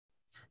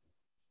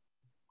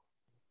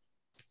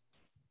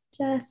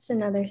Just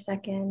another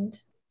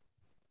second.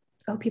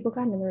 Oh, people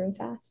got into the room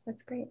fast.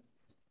 That's great.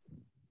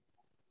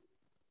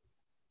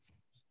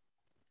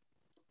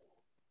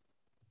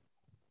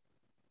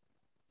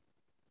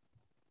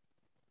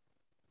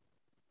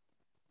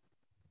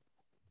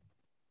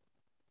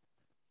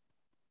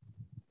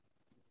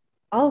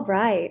 All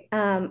right.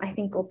 I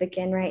think we'll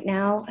begin right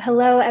now.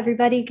 Hello,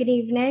 everybody. Good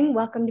evening.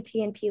 Welcome to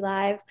PNP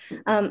Live.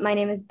 My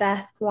name is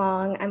Beth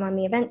Wong. I'm on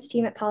the events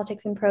team at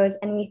Politics and Prose,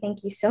 and we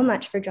thank you so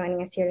much for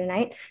joining us here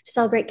tonight to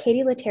celebrate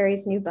Katie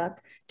Lattari's new book,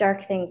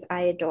 Dark Things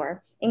I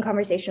Adore, in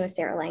conversation with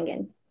Sarah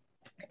Langan.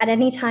 At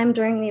any time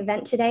during the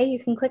event today, you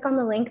can click on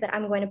the link that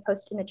I'm going to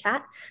post in the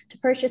chat to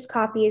purchase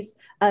copies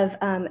of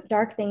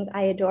Dark Things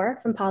I Adore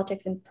from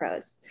Politics and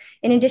Prose.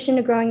 In addition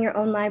to growing your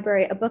own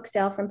library, a book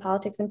sale from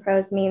Politics and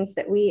Prose means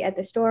that we at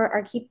the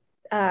store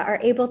are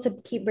able to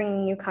keep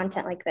bringing you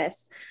content like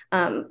this,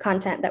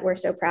 content that we're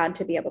so proud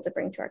to be able to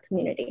bring to our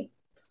community.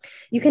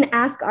 You can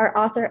ask our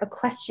author a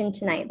question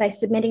tonight by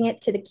submitting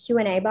it to the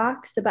Q&A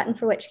box, the button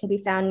for which can be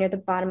found near the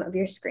bottom of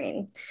your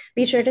screen.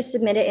 Be sure to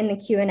submit it in the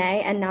Q&A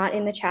and not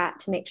in the chat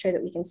to make sure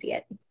that we can see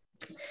it.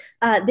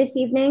 This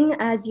evening,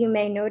 as you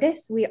may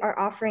notice, we are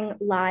offering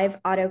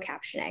live auto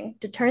captioning.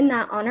 To turn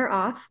that on or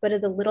off, go to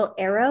the little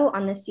arrow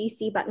on the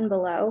CC button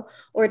below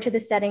or to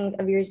the settings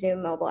of your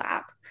Zoom mobile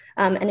app.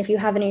 And if you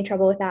have any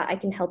trouble with that, I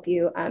can help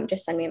you.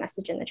 Just send me a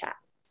message in the chat.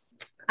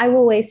 I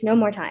will waste no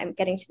more time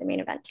getting to the main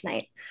event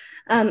tonight.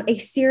 A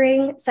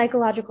searing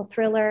psychological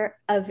thriller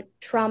of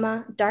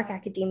trauma, dark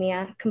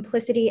academia,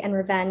 complicity, and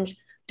revenge,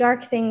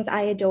 Dark Things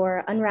I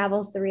Adore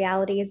unravels the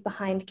realities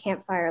behind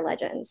campfire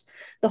legends,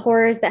 the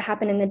horrors that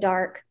happen in the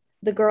dark,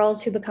 the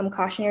girls who become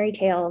cautionary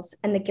tales,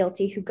 and the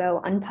guilty who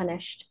go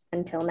unpunished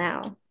until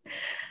now.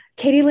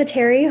 Katie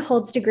Lattari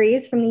holds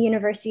degrees from the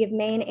University of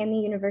Maine and the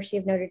University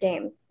of Notre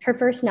Dame. Her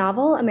first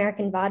novel,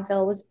 American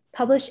Vaudeville, was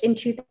published in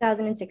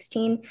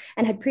 2016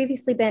 and had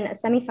previously been a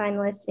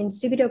semifinalist in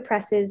Subito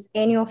Press's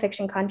annual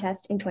fiction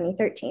contest in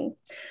 2013.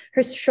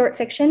 Her short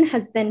fiction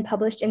has been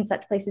published in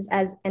such places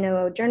as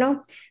NOO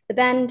Journal, The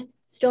Bend,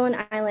 Stolen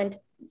Island,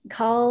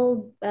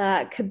 Cabildo,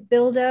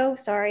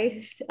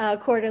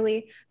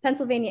 Quarterly,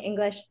 Pennsylvania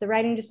English, The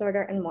Writing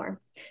Disorder, and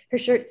more.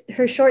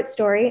 Her short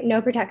story,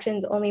 No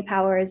Protections, Only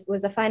Powers,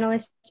 was a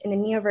finalist in the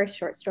Neoverse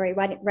short story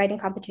writing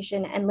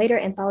competition and later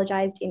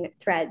anthologized in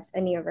Threads, a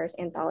Neoverse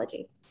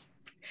anthology.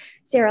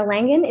 Sarah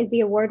Langan is the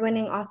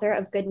award-winning author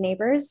of Good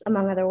Neighbors,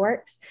 among other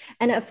works,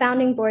 and a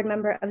founding board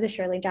member of the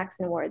Shirley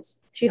Jackson Awards.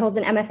 She holds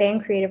an MFA in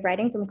creative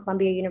writing from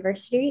Columbia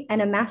University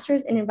and a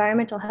master's in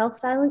environmental health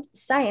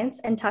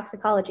science and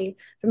toxicology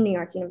from New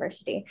York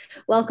University.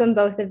 Welcome,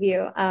 both of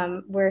you.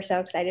 We're so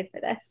excited for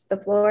this. The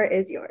floor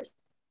is yours.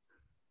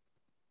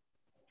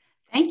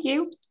 Thank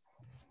you.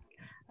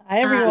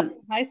 Hi, everyone.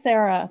 Hi,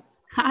 Sarah.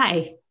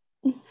 Hi.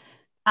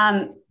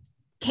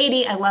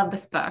 Katie, I love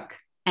this book.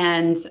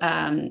 And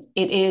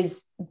it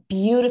is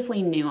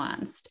beautifully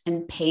nuanced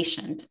and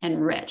patient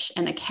and rich.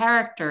 And the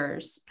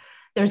characters,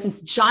 there's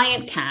this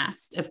giant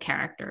cast of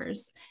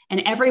characters, and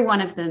every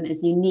one of them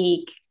is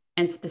unique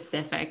and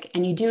specific.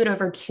 And you do it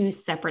over two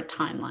separate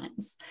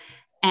timelines.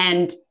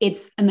 And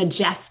it's a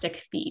majestic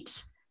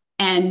feat.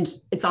 And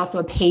it's also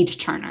a page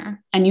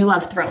turner. And you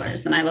love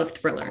thrillers, and I love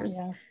thrillers.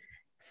 Yeah.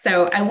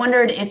 So I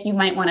wondered if you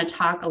might want to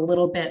talk a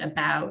little bit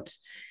about,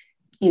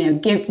 give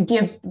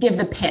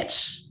the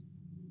pitch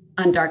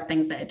on Dark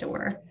Things I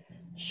Adore.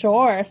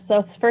 Sure.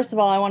 So first of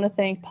all, I want to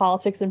thank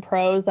Politics and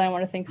Prose. I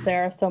want to thank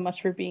Sarah so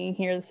much for being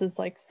here. This is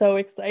so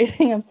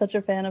exciting. I'm such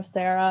a fan of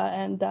Sarah,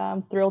 and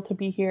I'm thrilled to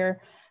be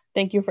here.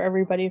 Thank you for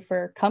everybody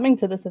for coming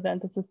to this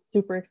event. This is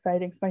super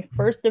exciting. It's my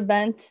first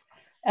event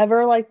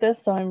ever like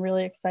this, so I'm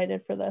really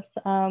excited for this.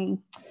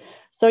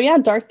 So yeah,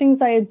 Dark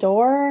Things I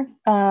Adore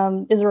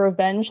is a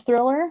revenge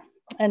thriller,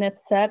 and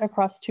it's set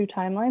across two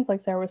timelines,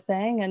 like Sarah was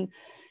saying. And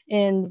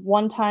in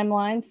one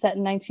timeline set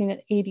in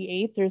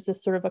 1988, there's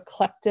this sort of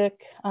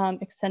eclectic,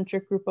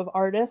 eccentric group of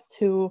artists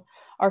who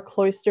are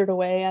cloistered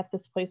away at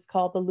this place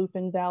called the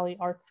Lupin Valley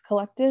Arts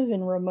Collective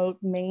in remote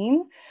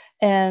Maine.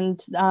 And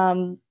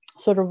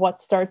sort of what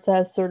starts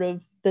as sort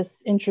of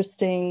this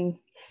interesting,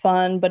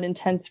 fun, but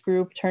intense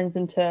group turns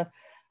into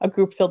a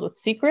group filled with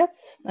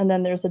secrets. And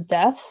then there's a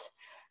death.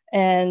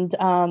 And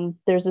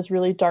there's this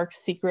really dark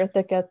secret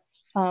that gets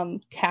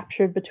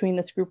captured between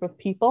this group of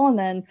people. And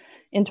then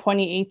in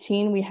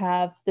 2018, we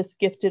have this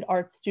gifted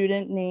art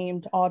student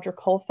named Audra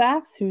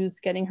Colfax,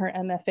 who's getting her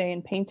MFA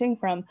in painting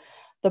from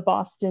the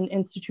Boston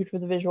Institute for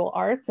the Visual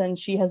Arts. And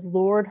she has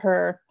lured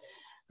her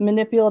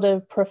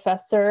manipulative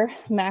professor,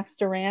 Max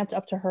Durant,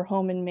 up to her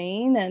home in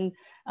Maine. And,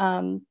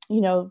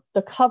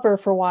 the cover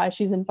for why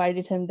she's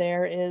invited him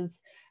there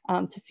is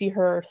to see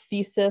her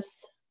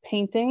thesis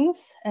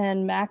paintings.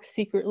 And Max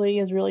secretly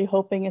is really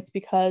hoping it's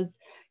because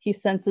he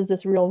senses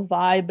this real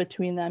vibe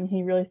between them.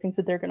 He really thinks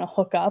that they're going to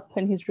hook up,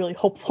 and he's really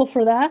hopeful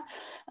for that.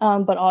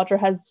 But Audra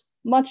has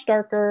much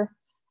darker,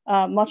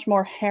 much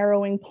more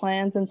harrowing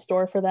plans in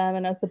store for them.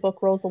 And as the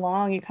book rolls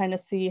along, you kind of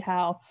see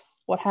how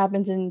what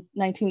happened in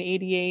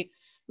 1988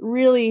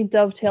 really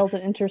dovetails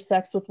and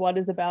intersects with what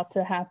is about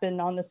to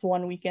happen on this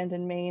one weekend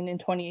in Maine in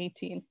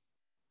 2018.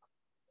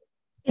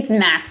 It's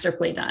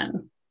masterfully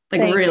done,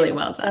 like Thank really you.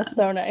 well done. That's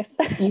so nice.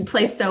 You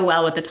play so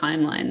well with the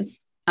timelines.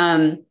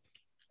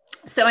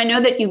 So I know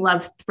that you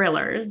love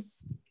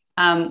thrillers.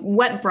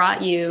 What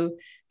brought you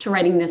to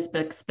writing this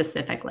book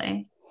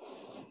specifically?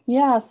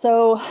 Yeah,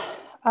 so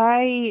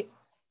I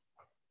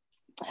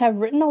have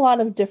written a lot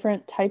of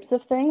different types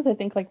of things. I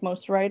think like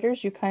most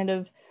writers, you kind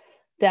of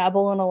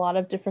dabble in a lot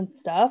of different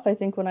stuff. I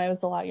think when I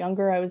was a lot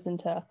younger, I was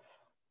into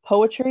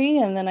poetry,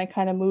 and then I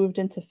kind of moved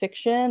into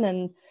fiction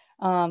and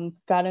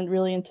got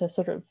really into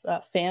sort of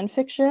fan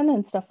fiction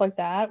and stuff like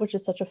that, which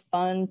is such a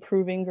fun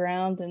proving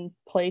ground and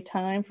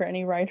playtime for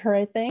any writer,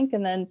 I think.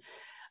 And then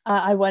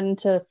I went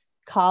into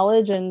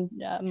college and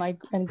my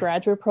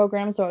graduate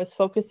program, so I was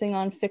focusing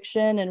on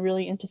fiction and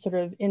really into sort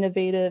of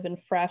innovative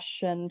and fresh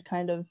and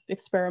kind of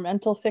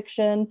experimental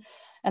fiction.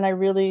 And I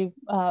really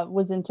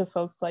was into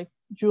folks like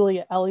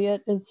Julia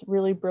Elliott is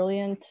really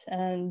brilliant,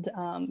 and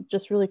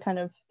just really kind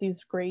of these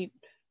great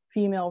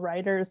female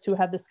writers who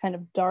have this kind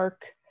of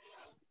dark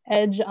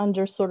edge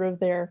under sort of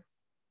their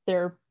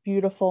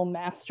beautiful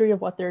mastery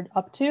of what they're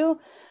up to.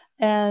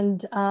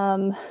 And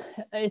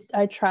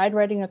I tried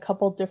writing a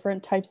couple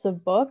different types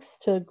of books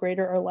to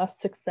greater or less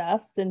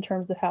success in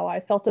terms of how I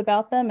felt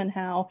about them and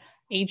how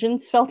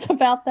agents felt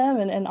about them,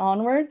 and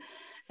onward.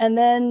 And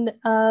then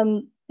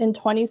in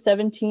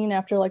 2017,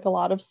 after like a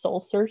lot of soul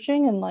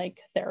searching and like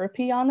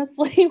therapy,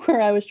 honestly,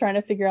 where I was trying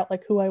to figure out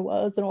like who I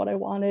was and what I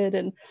wanted,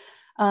 and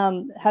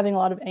having a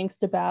lot of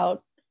angst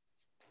about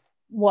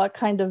what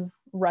kind of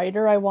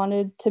writer I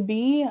wanted to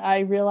be, I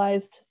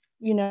realized,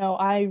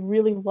 I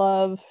really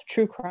love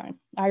true crime.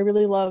 I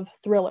really love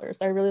thrillers.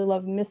 I really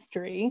love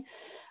mystery.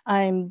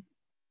 I'm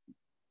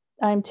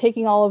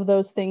taking all of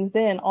those things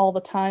in all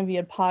the time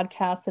via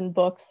podcasts and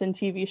books and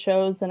TV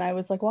shows. And I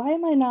was like, why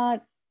am I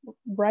not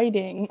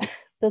writing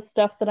the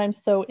stuff that I'm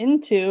so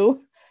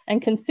into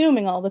and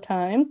consuming all the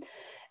time?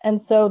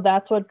 And so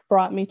that's what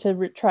brought me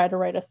to try to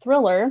write a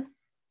thriller.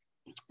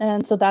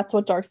 And so that's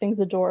what Dark Things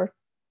I Adore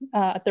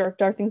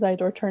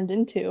turned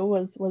into,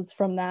 was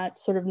from that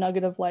sort of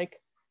nugget of like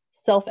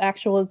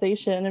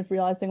self-actualization of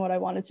realizing what I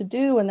wanted to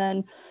do. And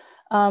then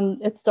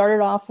it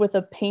started off with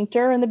a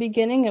painter in the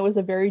beginning. It was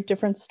a very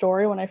different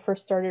story when I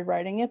first started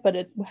writing it, but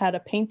it had a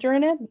painter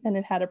in it, and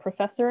it had a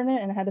professor in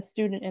it, and it had a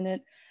student in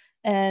it.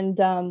 And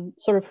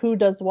sort of who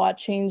does what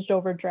changed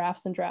over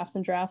drafts and drafts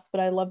and drafts.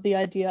 But I love the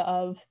idea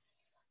of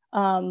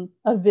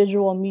a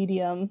visual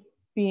medium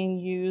being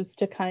used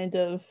to kind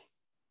of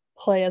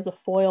play as a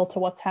foil to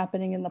what's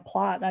happening in the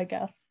plot, I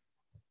guess.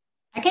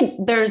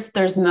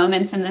 There's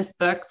moments in this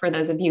book, for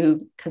those of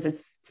you, because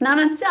it's not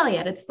on sale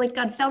yet, it's like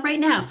on sale right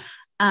now.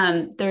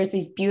 There's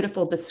these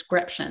beautiful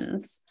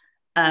descriptions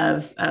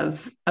of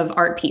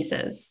art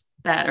pieces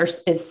that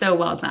is so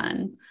well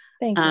done.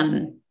 Thank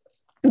you.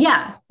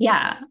 Yeah.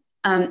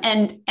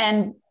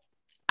 And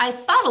I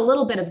thought a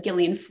little bit of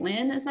Gillian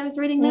Flynn as I was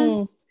reading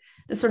this,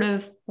 the sort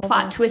of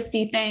plot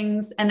twisty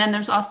things. And then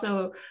there's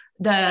also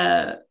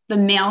the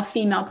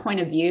male-female point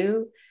of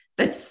view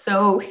that's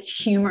so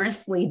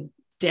humorously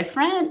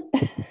different.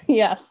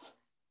 Yes.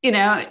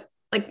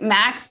 Like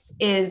Max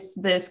is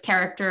this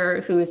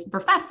character who is the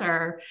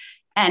professor,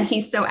 and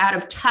he's so out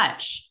of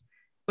touch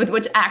with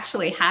what's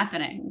actually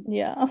happening.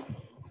 Yeah.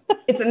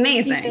 It's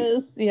amazing. He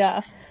is.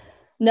 Yeah.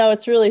 No,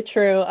 it's really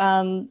true.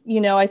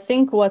 I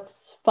think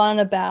what's fun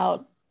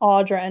about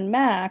Audra and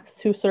Max,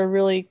 who sort of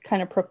really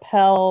kind of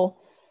propel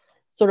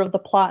sort of the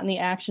plot and the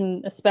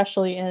action,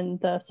 especially in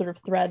the sort of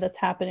thread that's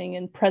happening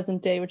in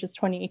present day, which is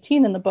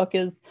 2018 in the book,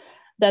 is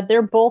that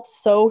they're both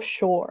so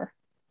sure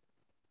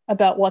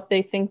about what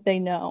they think they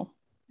know.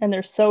 And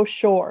they're so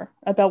sure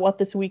about what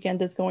this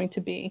weekend is going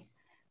to be.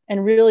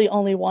 And really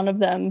only one of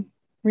them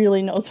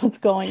really knows what's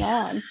going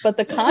on. But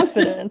the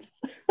confidence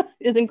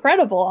is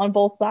incredible on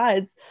both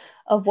sides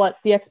of what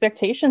the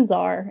expectations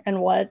are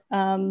and what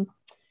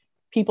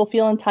people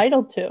feel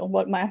entitled to,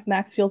 what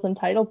Max feels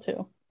entitled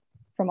to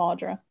from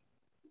Audra.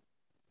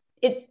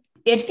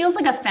 It feels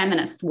like a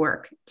feminist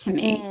work to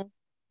me,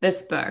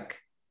 this book.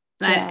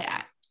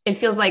 Yeah. It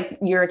feels like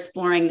you're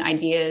exploring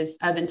ideas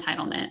of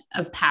entitlement,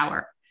 of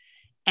power,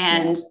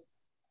 and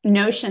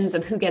notions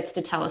of who gets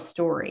to tell a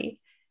story.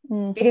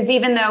 Because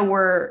even though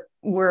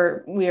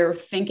we're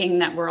thinking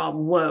that we're all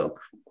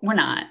woke, we're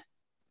not.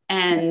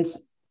 And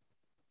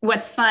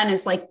what's fun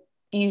is like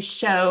you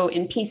show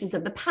in pieces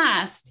of the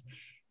past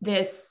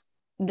this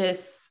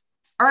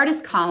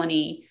artist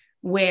colony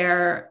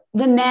where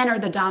the men are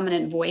the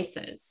dominant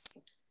voices.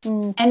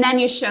 And then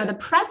you show the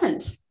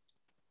present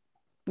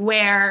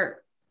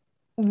where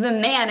the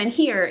man in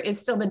here is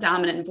still the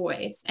dominant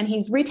voice. And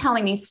he's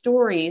retelling these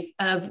stories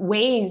of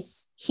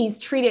ways he's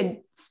treated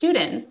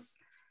students.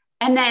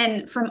 And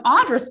then from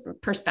Audra's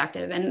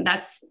perspective, and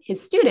that's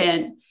his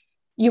student,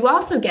 you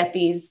also get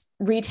these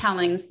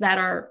retellings that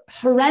are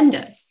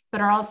horrendous,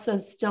 but are also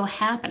still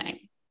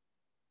happening.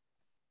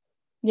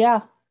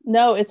 Yeah,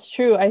 no, it's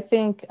true. I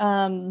think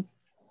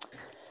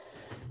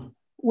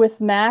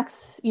with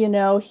Max,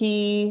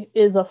 he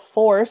is a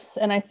force.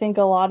 And I think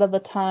a lot of the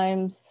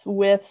times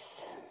with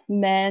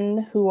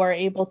men who are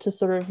able to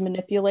sort of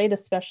manipulate,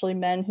 especially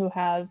men who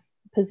have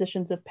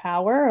positions of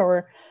power,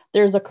 or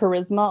there's a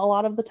charisma a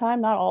lot of the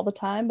time, not all the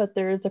time, but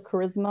there is a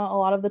charisma a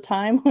lot of the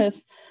time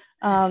with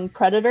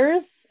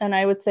predators. And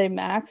I would say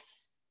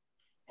Max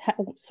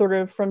sort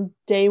of from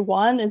day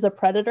one is a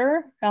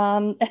predator,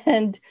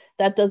 and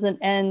that doesn't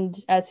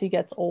end as he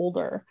gets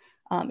older.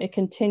 It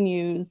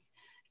continues,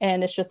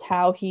 and it's just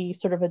how he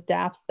sort of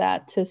adapts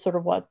that to sort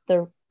of what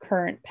the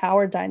current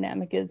power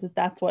dynamic is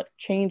that's what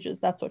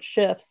changes, that's what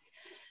shifts.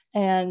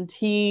 And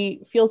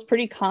he feels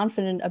pretty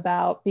confident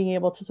about being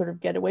able to sort of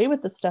get away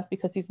with this stuff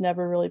because he's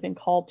never really been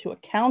called to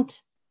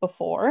account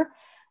before.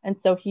 And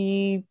so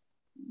he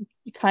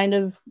kind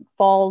of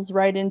falls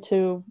right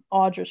into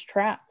Audra's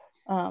trap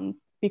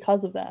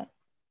because of that.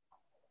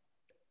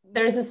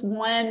 There's this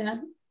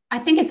one, I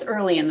think it's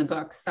early in the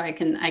book, so I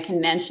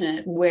can mention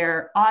it,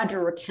 where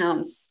Audra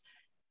recounts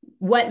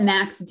what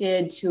Max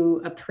did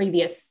to a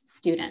previous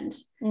student.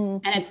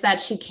 And it's that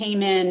she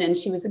came in and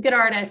she was a good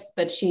artist,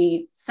 but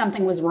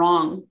something was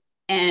wrong.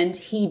 And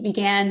he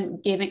began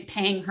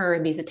paying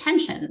her these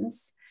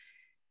attentions,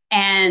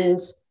 and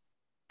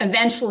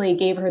eventually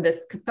gave her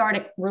this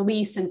cathartic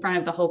release in front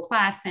of the whole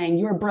class saying,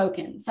 "You're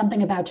broken.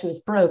 Something about you is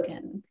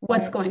broken.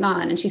 What's going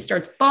on?" And she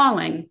starts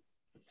bawling.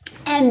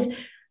 And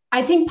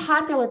I think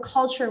popular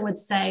culture would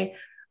say,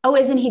 "Oh,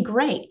 isn't he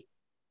great?"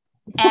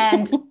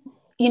 And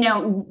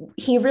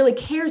he really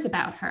cares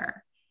about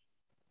her.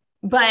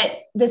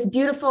 But this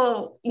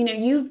beautiful,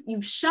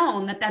 you've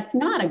shown that that's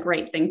not a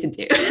great thing to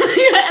do.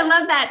 I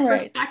love that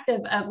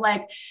perspective of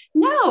like,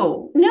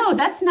 no,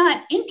 that's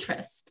not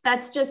interest.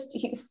 That's just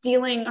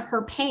stealing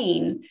her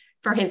pain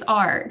for his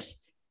art.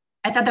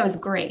 I thought that was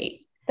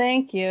great.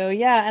 Thank you.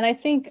 Yeah. And I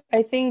think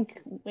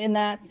in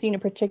that scene in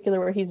particular,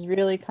 where he's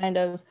really kind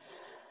of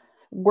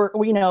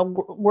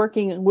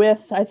working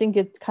with, I think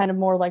it's kind of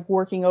more like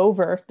working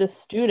over this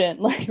student,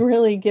 like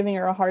really giving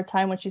her a hard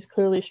time when she's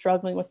clearly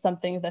struggling with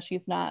something that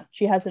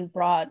she hasn't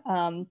brought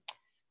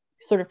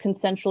sort of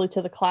consensually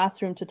to the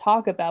classroom to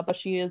talk about, but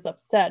she is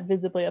upset,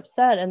 visibly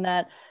upset, and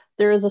that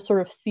there is a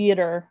sort of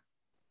theater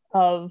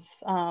of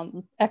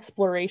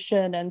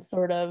exploration and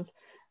sort of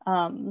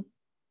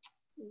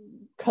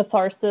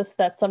catharsis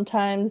that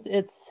sometimes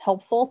it's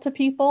helpful to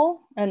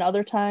people, and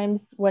other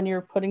times when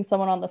you're putting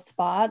someone on the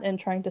spot and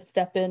trying to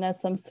step in as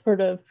some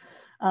sort of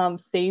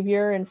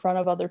savior in front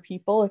of other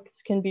people, it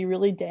can be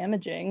really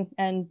damaging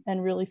and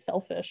really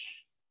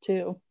selfish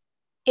too.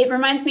 It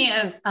reminds me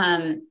of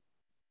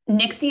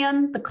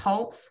Nixium, the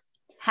cult,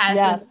 has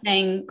this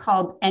thing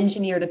called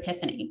engineered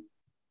epiphany,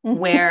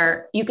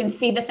 where you can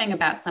see the thing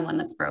about someone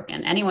that's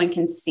broken. Anyone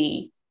can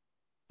see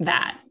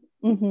that.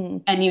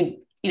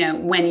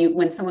 And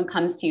when someone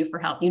comes to you for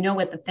help, you know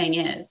what the thing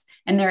is,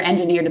 and their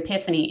engineered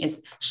epiphany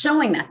is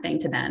showing that thing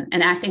to them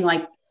and acting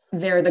like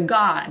they're the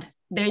god.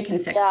 They can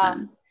fix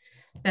them.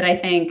 But I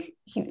think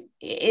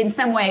in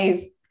some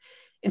ways,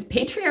 is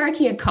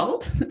patriarchy a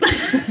cult?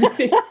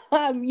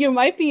 You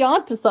might be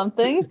onto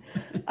something.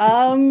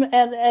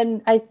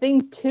 And I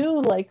think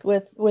too, like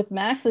with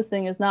Max's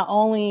thing, is not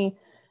only,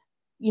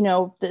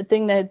 the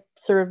thing that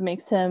sort of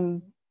makes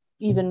him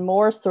even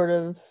more sort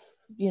of,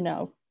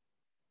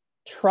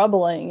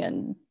 troubling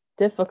and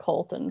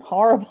difficult and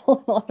horrible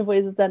in a lot of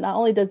ways, is that not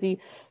only does he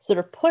sort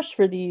of push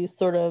for these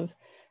sort of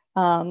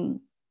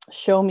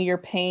show me your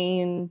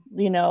pain,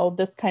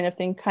 this kind of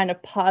thing, kind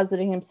of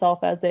positing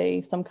himself as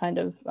some kind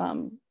of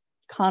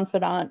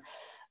confidant,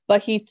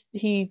 but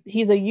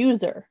he's a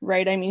user,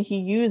 right? I mean, he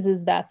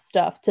uses that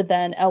stuff to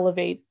then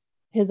elevate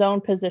his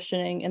own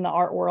positioning in the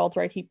art world,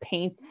 right? He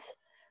paints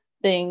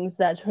things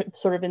that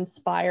sort of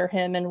inspire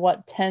him, and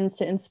what tends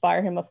to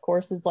inspire him, of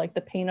course, is like the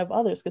pain of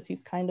others, because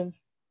he's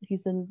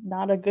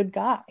not a good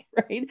guy,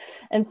 right?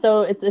 And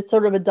so it's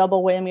sort of a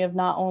double whammy of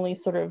not only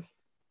sort of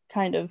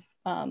kind of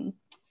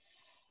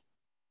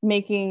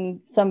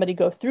making somebody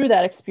go through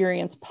that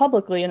experience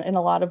publicly in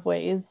a lot of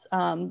ways,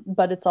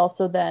 but it's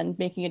also then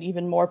making it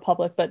even more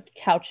public, but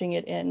couching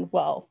it in,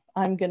 well,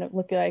 I'm gonna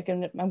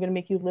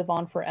make you live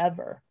on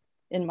forever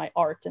in my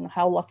art, and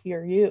how lucky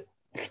are you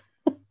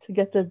to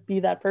get to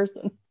be that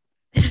person.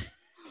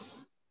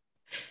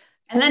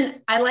 And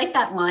then I like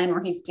that line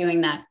where he's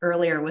doing that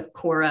earlier with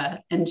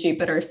Cora, and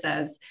Jupiter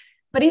says,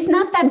 but he's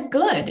not that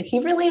good. He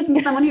really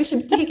isn't someone who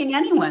should be taking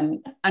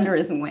anyone under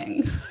his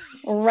wing.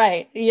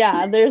 Right.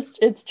 Yeah,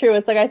 it's true.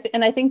 It's like,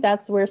 I think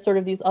that's where sort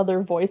of these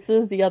other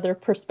voices, the other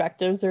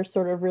perspectives are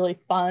sort of really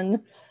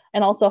fun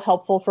and also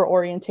helpful for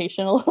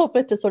orientation a little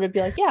bit, to sort of be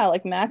like, yeah,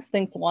 like Max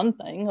thinks one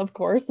thing, of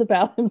course,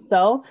 about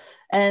himself,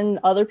 and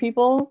other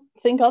people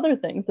think other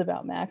things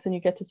about Max, and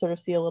you get to sort of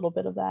see a little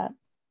bit of that.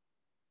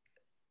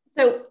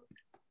 So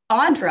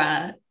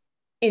Audra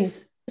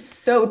is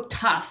so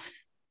tough.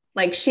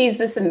 Like, she's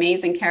this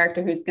amazing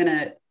character who's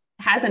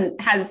has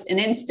an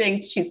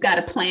instinct. She's got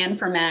a plan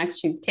for Max.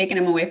 She's taken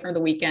him away for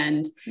the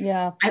weekend.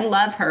 Yeah. I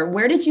love her.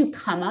 Where did you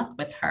come up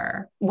with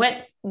her?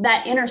 What,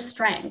 that inner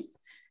strength?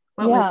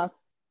 What was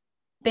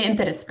the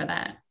impetus for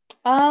that?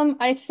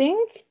 I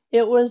think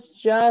it was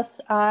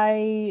just,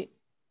 I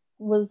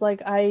was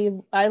like,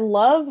 I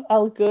love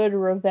a good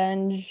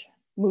revenge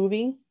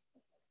movie.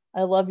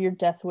 I love your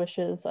death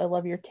wishes. I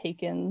love your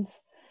takens.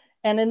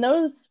 And in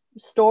those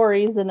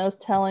stories and those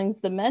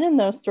tellings, the men in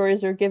those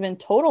stories are given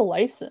total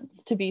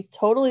license to be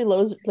totally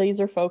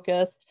laser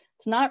focused,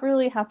 to not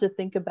really have to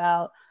think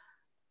about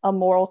a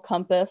moral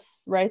compass,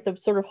 right? The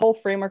sort of whole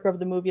framework of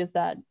the movie is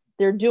that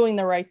they're doing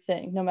the right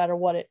thing, no matter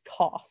what it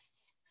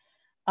costs,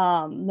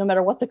 no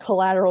matter what the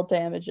collateral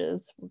damage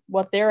is.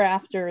 What they're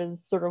after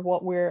is sort of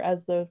what we're,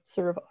 as the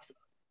sort of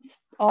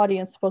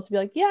audience, supposed to be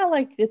like, yeah,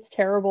 like it's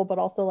terrible, but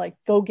also like,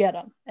 go get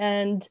them.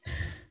 And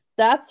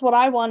that's what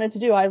I wanted to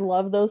do. I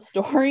love those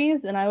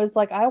stories. And I was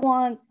like, I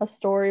want a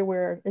story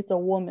where it's a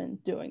woman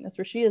doing this,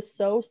 where she is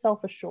so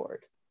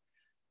self-assured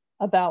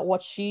about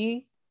what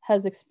she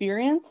has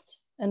experienced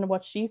and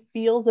what she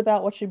feels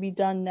about what should be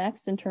done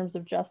next in terms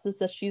of justice,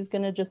 that she's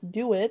going to just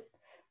do it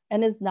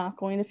and is not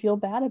going to feel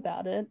bad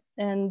about it.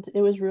 And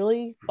it was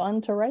really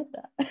fun to write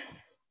that.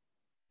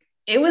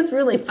 It was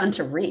really fun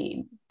to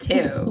read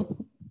too.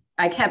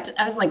 I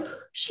was like,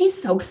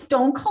 she's so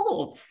stone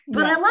cold,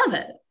 but yeah. I love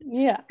it.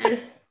 Yeah.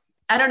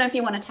 I don't know if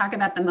you want to talk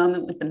about the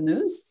moment with the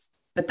moose,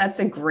 but that's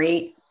a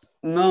great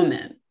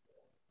moment.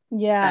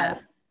 Yeah.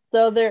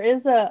 So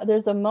there's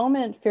a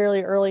moment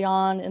fairly early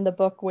on in the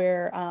book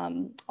where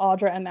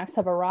Audra and Max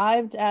have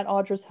arrived at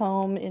Audra's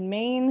home in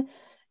Maine.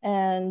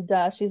 And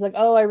she's like,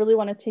 oh, I really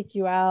want to take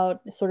you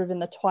out sort of in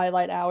the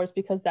twilight hours,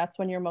 because that's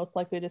when you're most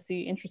likely to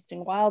see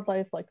interesting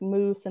wildlife like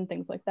moose and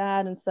things like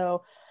that. And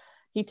so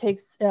she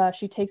takes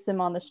him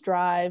on this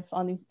drive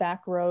on these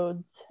back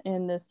roads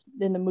in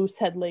the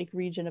Moosehead Lake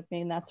region of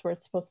Maine. That's where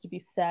it's supposed to be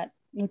set,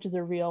 which is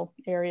a real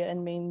area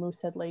in Maine,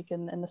 Moosehead Lake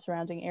and the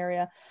surrounding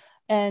area.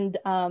 And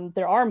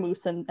there are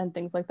moose and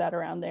things like that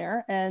around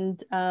there.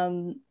 And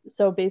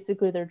so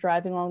basically they're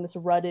driving along this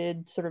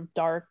rutted sort of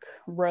dark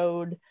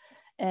road,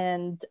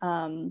 and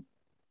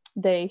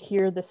they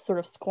hear this sort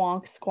of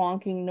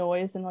squonking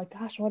noise, and like,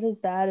 gosh, what is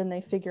that? And they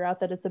figure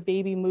out that it's a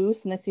baby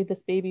moose, and they see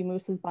this baby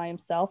moose is by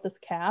himself, this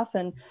calf.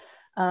 And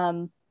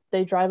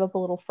they drive up a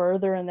little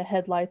further, and the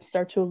headlights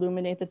start to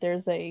illuminate that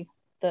there's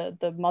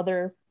the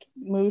mother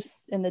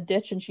moose in the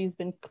ditch, and she's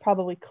been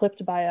probably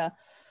clipped by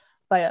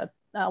a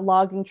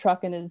logging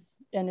truck and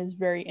is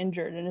very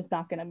injured and is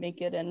not going to make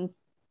it. And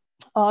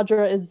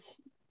Audra is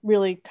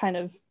really kind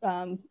of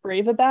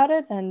brave about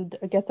it and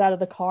gets out of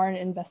the car and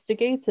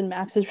investigates, and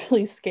Max is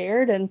really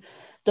scared and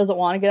doesn't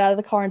want to get out of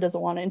the car and doesn't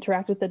want to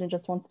interact with it and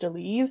just wants to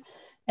leave.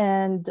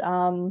 And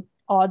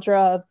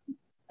Audra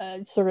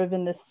sort of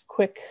in this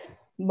quick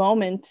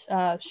moment,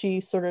 she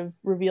sort of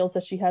reveals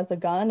that she has a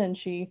gun, and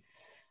she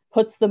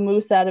puts the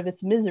moose out of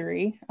its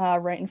misery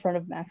right in front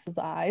of Max's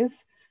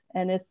eyes.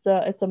 And it's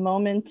a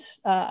moment,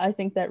 I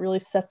think, that really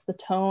sets the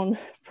tone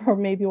for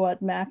maybe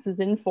what Max is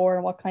in for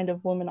and what kind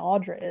of woman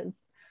Audra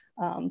is,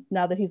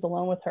 now that he's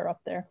alone with her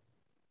up there.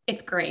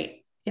 It's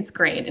great. It's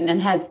great. And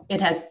it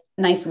has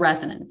nice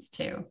resonance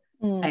too.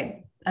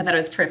 I thought it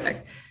was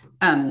terrific.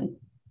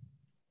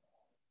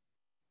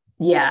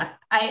 Yeah,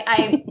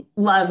 I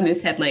love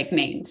Moosehead Lake,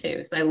 Maine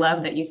too. So I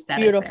love that you said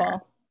beautiful.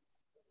 It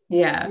there.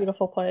 Yeah.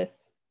 Beautiful place.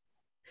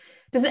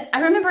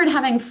 I remember it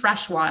having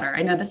fresh water.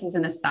 I know this is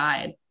an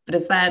aside, but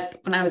is that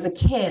when I was a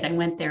kid, I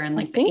went there in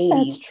like the 80s. I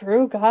think that's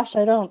true. Gosh,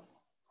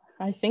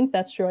 I think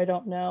that's true. I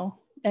don't know.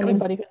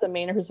 Anybody who's a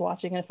Mainer who's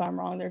watching, if I'm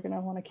wrong, they're going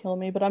to want to kill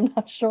me, but I'm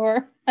not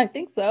sure. I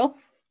think so.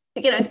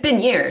 It's been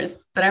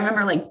years, but I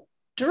remember like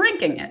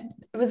drinking it.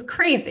 It was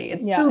crazy.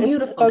 It's so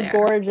beautiful. It's a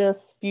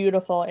gorgeous,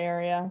 beautiful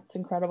area. It's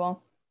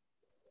incredible.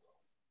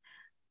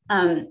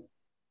 Yeah,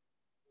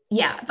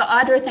 the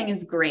Audra thing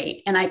is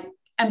great. And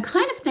I'm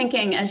kind of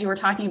thinking, as you were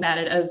talking about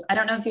it, I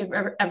don't know if you've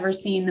ever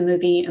seen the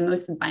movie A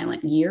Most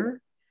Violent Year.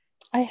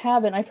 I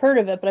haven't. I've heard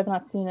of it, but I've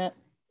not seen it.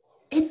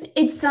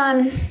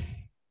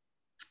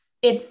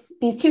 It's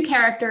these two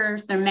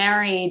characters, they're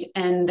married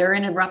and they're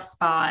in a rough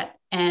spot.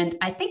 And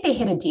I think they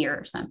hit a deer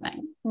or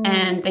something.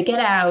 And they get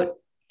out,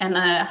 and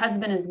the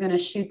husband is going to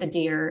shoot the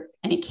deer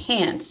and he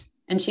can't.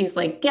 And she's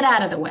like, get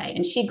out of the way.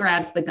 And she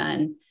grabs the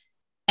gun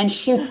and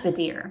shoots the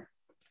deer.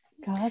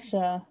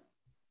 Gotcha.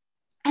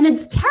 And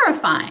it's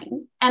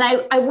terrifying. And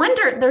I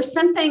wonder, there's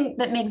something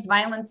that makes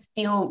violence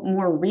feel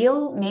more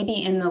real, maybe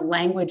in the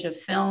language of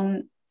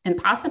film and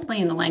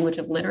possibly in the language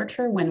of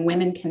literature when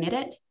women commit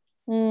it.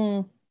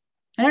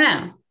 I don't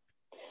know.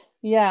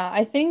 Yeah,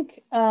 I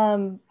think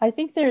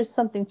there's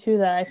something to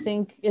that. I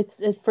think it's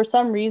for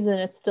some reason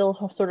it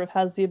still sort of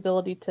has the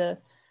ability to,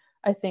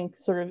 I think,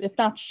 sort of, if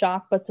not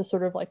shock, but to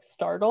sort of like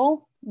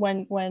startle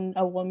when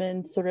a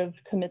woman sort of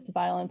commits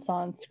violence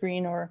on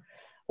screen or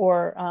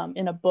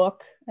in a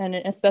book, and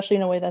especially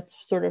in a way that's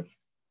sort of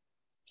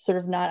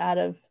not out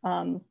of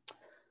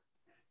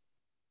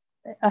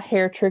a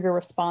hair trigger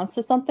response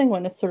to something,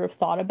 when it's sort of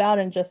thought about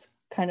and just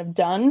kind of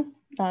done.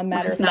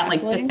 It's not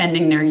like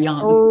defending their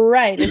young.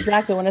 Right,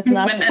 exactly. When it's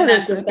not when sort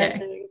that's of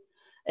okay.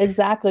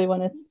 Exactly,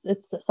 when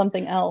it's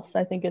something else.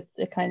 I think it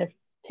kind of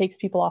takes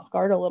people off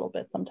guard a little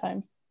bit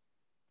sometimes.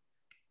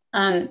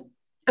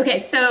 Okay,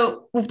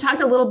 so we've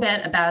talked a little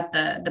bit about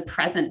the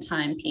present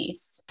time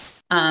piece.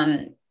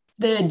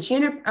 The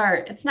juniper, or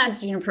it's not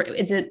juniper,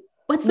 is it,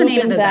 what's the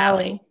name of the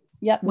valley?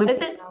 Yep. What Lupin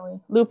is it? Valley.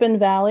 Lupin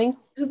Valley.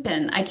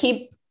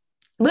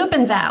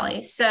 Lupin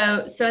Valley.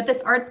 So at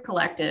this arts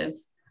collective,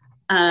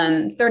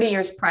 30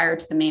 years prior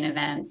to the main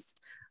events,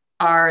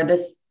 are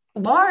this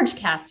large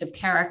cast of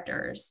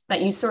characters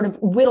that you sort of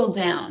whittle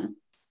down.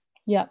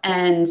 Yeah.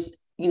 And,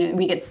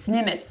 we get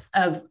snippets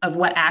of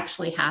what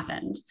actually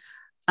happened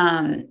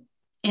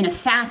in a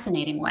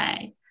fascinating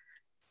way.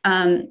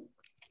 I'm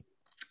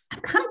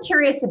kind of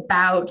curious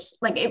about,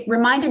 like, it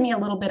reminded me a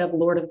little bit of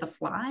Lord of the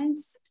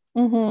Flies.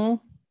 Mm-hmm.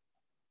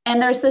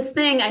 And there's this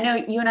thing, I know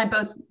you and I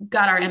both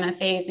got our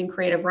MFAs in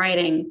creative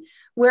writing,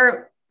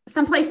 where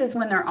some places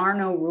when there are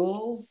no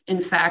rules,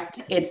 in fact,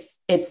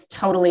 it's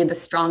totally the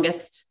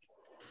strongest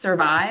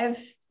survive.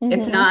 Mm-hmm.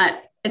 It's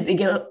not as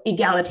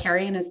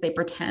egalitarian as they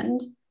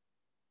pretend.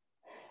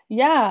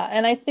 Yeah.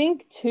 And I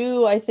think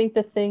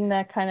the thing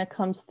that kind of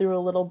comes through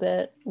a little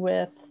bit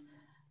with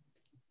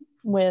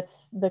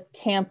the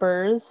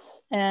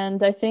campers,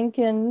 and I think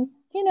in,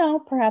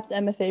 perhaps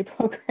MFA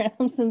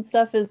programs and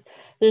stuff, is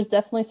there's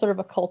definitely sort of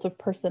a cult of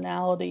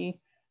personality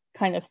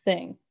kind of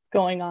thing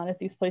going on at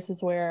these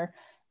places where,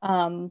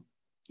 strong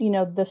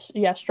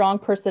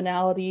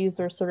personalities,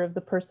 or sort of the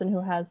person who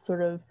has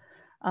sort of,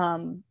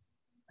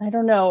 I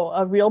don't know,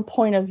 a real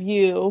point of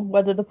view,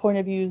 whether the point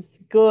of view is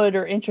good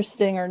or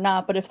interesting or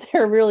not, but if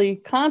they're really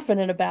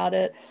confident about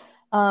it,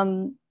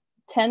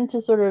 tend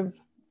to sort of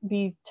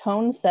be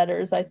tone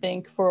setters, I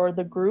think, for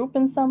the group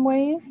in some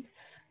ways.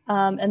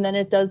 And then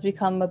it does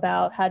become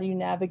about how do you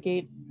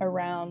navigate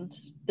around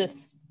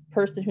this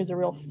person who's a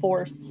real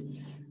force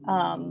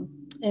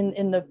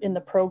in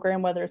the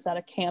program, whether it's at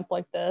a camp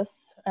like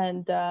this,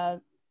 and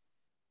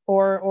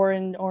or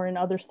in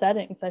other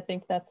settings. I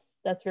think that's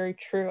very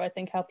true. I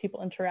think how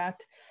people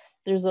interact,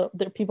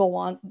 people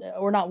want,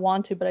 or not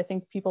want to, but I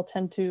think people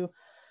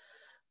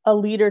a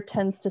leader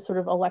tends to sort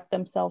of elect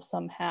themselves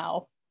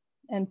somehow,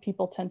 and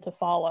people tend to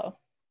follow,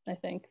 I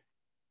think.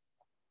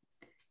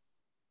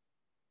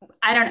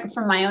 I don't know,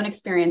 from my own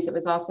experience, it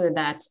was also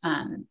that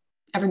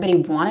everybody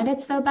wanted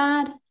it so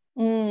bad.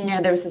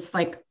 There was this,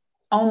 like,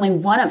 only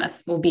one of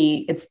us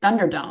it's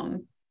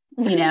Thunderdome,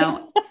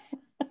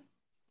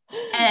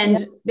 and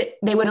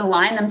they would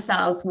align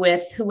themselves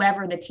with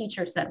whoever the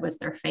teacher said was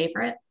their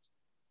favorite.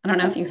 I don't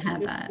know if you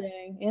had that.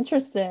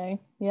 Interesting.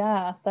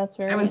 Yeah, that's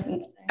very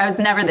I was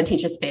never the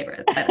teacher's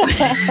favorite.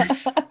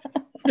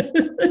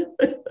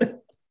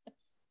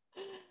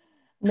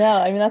 No,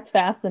 I mean, that's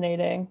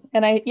fascinating.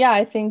 And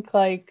I think,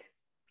 like,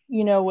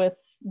 with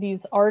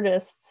these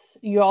artists,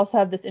 you also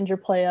have this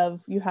interplay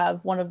of, you have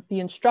one of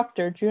the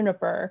instructor,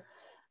 Juniper,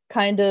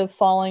 kind of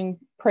falling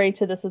prey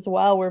to this as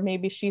well, where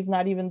maybe she's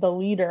not even the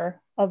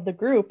leader of the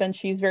group, and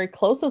she's very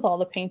close with all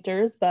the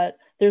painters, but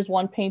there's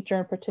one painter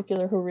in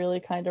particular who really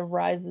kind of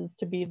rises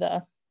to be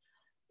the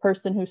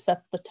person who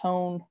sets the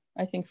tone,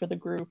 I think, for the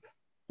group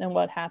and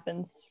what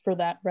happens for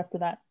that rest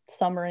of that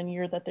summer and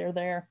year that they're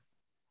there.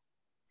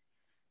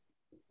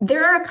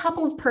 There are a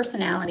couple of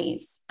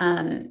personalities,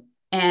 and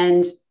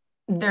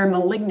they're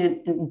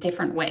malignant in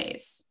different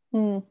ways.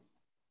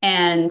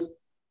 And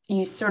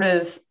you sort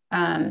of,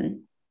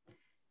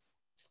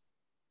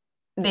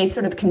 they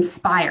sort of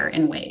conspire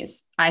in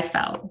ways, I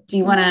felt. Do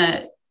you want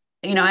to,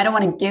 I don't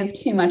want to give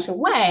too much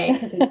away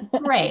because it's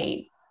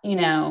great,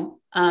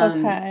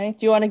 Okay.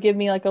 Do you want to give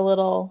me, like, a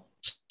little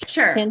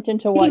hint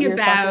into what you're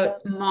talking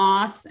about?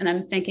 Moss, and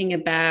I'm thinking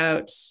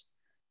about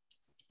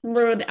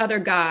the other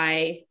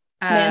guy,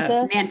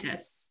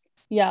 Mantis.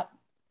 Yeah.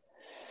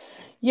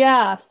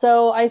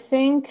 So I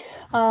think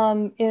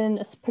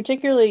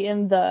particularly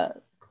in the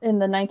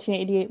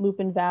 1988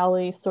 Lupin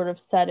Valley sort of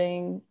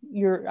setting,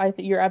 you're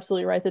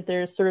absolutely right that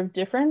there's sort of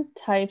different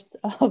types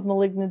of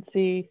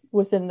malignancy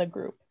within the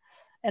group.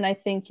 And I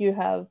think you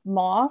have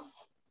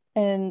Moss,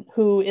 and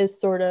who is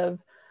sort of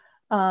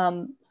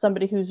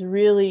somebody who's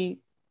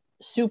really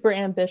super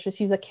ambitious.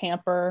 He's a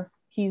camper.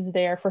 He's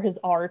there for his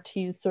art.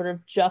 He's sort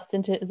of just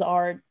into his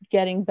art,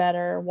 getting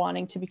better,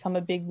 wanting to become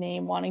a big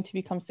name, wanting to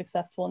become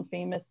successful and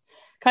famous,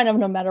 kind of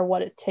no matter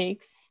what it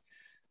takes,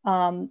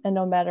 and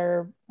no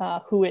matter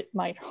who it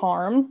might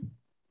harm.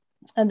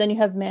 And then you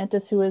have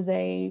Mantis, who is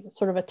a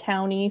sort of a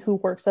townie who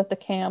works at the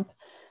camp,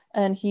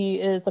 and he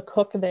is a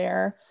cook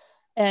there.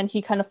 And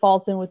he kind of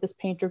falls in with this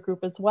painter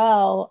group as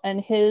well. And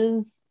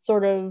his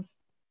sort of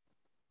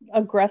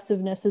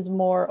aggressiveness is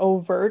more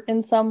overt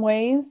in some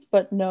ways,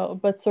 but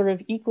sort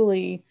of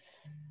equally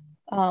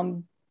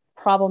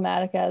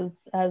problematic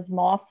as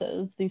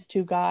Moss's, these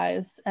two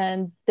guys.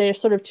 And they're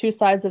sort of two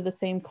sides of the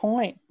same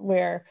coin,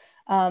 where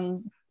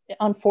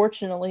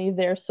unfortunately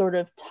their sort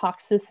of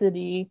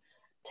toxicity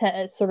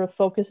sort of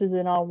focuses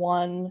in on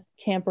one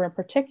camper in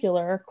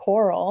particular,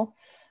 Coral,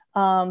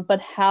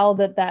 but how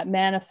that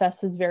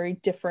manifests is very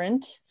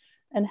different,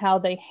 and how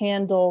they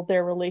handle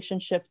their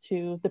relationship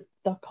to the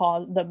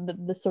cause,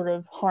 the sort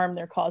of harm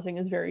they're causing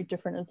is very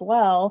different as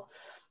well.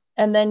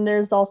 And then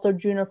there's also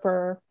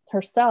Juniper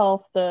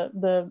herself,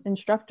 the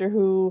instructor,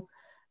 who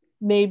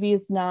maybe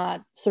is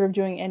not sort of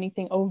doing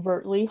anything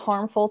overtly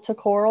harmful to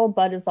Coral,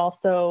 but is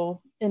also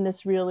in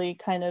this really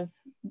kind of,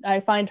 I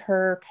find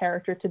her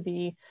character to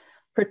be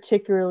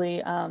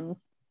particularly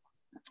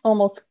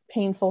almost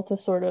painful to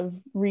sort of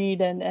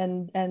read,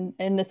 and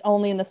in this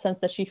only in the sense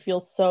that she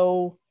feels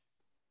so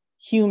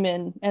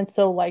human and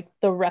so like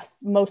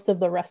most of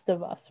the rest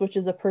of us, which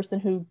is a person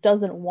who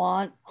doesn't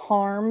want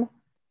harm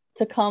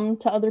to come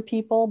to other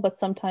people, but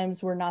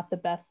sometimes we're not the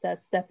best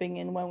at stepping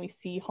in when we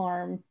see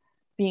harm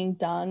being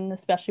done,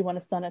 especially when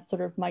it's done at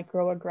sort of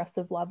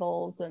microaggressive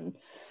levels and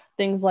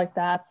things like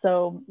that.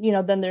 So,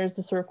 then there's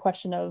the sort of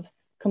question of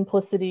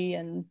complicity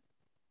and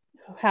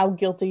how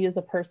guilty is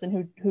a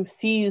person who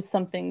sees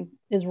something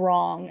is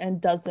wrong and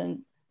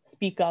doesn't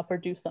speak up or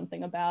do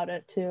something about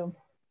it too.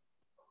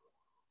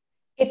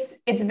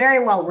 It's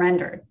very well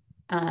rendered.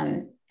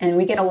 And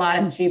we get a lot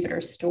of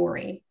Jupiter's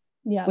story,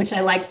 which I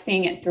liked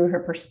seeing it through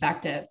her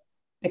perspective,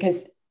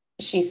 because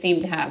she's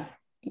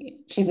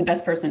the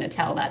best person to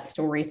tell that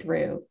story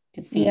through,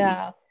 it seems.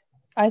 Yeah,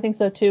 I think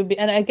so too.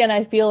 And again,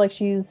 I feel like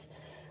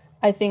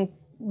I think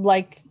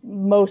like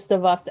most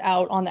of us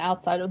out on the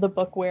outside of the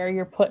book, where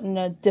you're put in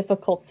a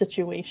difficult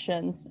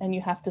situation and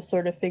you have to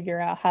sort of figure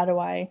out, how do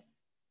I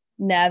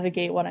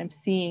navigate what I'm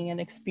seeing and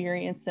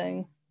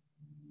experiencing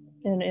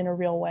in a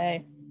real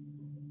way.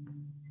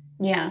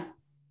 Yeah.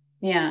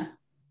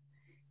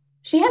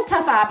 She had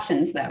tough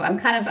options, though.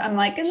 I'm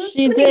like, it's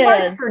she gonna did. be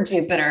hard for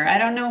Jupiter. I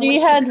don't know. She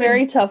had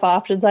very tough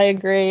options. I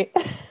agree.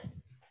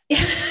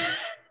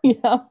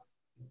 Yeah.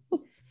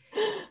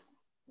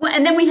 Well,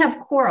 and then we have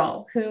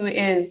Coral, who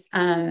is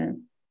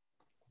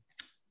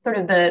sort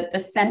of the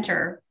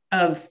center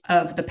of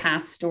the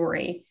past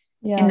story,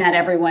 in that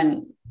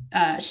everyone,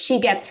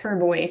 she gets her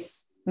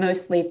voice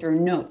mostly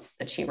through notes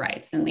that she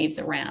writes and leaves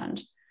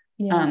around.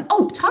 Yeah.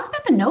 Talk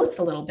about the notes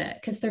a little bit,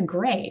 because they're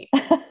great.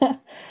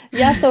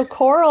 Yeah, so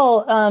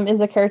Coral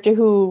is a character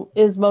who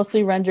is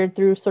mostly rendered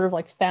through sort of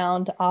like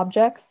found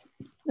objects,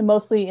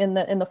 mostly in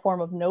the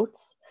form of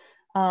notes.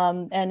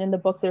 And in the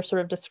book, they're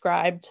sort of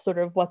described sort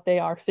of what they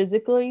are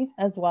physically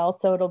as well.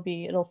 So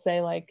it'll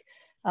say like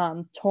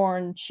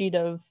torn sheet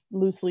of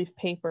loose leaf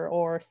paper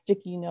or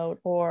sticky note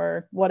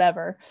or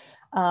whatever.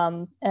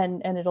 And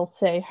it'll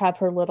say, have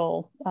her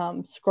little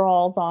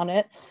scrawls on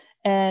it.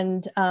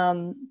 And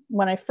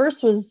when I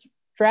first was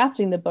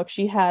drafting the book,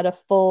 she had a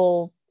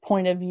full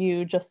point of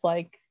view, just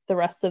like the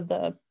rest of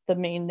the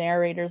main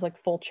narrators,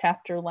 like full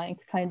chapter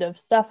length kind of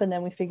stuff. And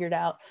then we figured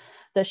out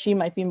that she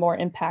might be more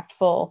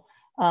impactful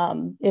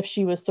if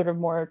she was sort of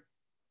more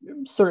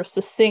sort of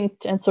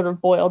succinct and sort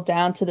of boiled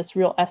down to this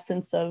real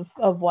essence of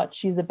what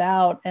she's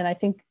about. And I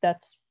think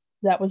that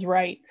was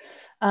right.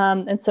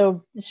 And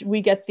so we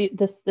get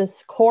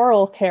this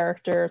Coral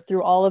character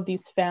through all of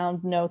these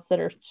found notes that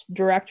are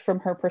direct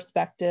from her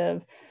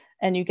perspective,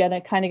 and you get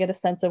a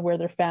sense of where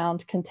they're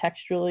found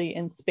contextually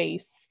in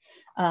space.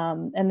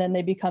 And then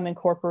they become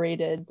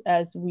incorporated,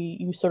 as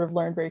you sort of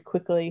learn very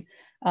quickly,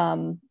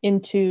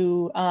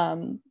 into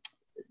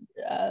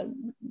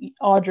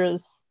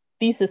Audra's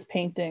thesis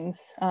paintings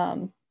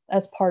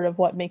as part of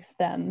what makes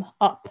them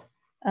up.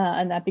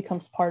 And that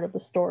becomes part of the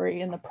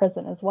story in the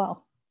present as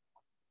well.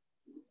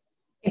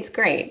 It's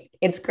great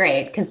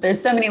because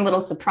there's so many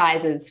little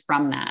surprises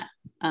from that.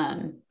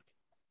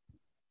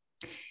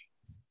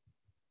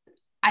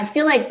 I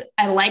feel like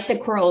I like that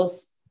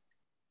Coral's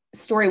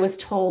story was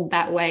told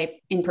that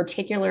way in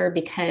particular,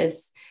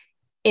 because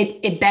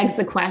it begs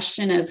the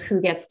question of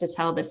who gets to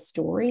tell this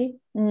story.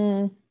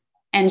 And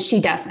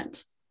she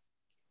doesn't.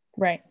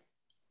 Right.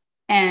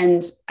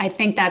 And I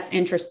think that's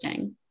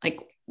interesting. Like,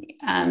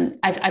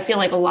 I feel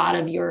like a lot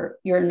of your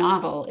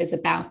novel is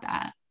about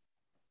that.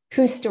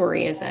 Whose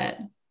story is it?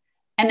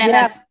 And then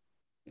that's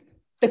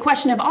the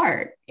question of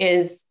art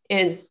is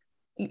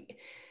the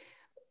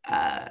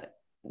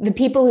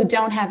people who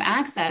don't have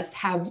access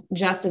have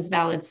just as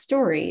valid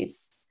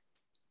stories,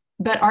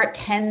 but art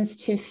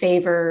tends to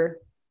favor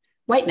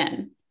white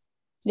men.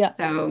 Yeah.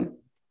 So,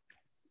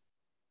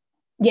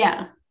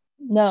 yeah.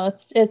 No,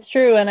 it's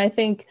true. And I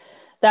think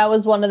that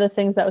was one of the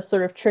things that was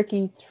sort of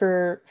tricky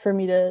for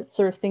me to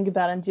sort of think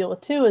about and deal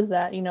with too, is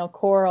that,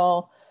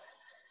 Coral,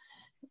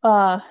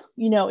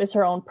 is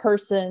her own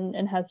person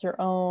and has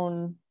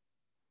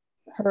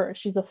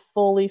she's a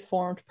fully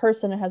formed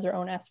person and has her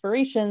own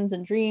aspirations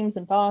and dreams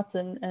and thoughts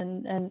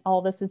and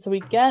all this. And so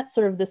we get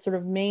sort of this sort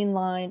of main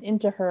line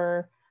into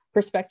her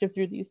perspective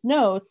through these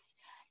notes,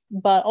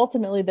 but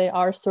ultimately they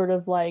are sort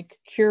of like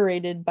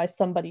curated by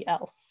somebody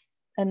else.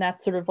 And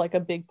that's sort of like a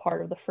big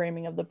part of the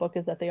framing of the book,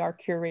 is that they are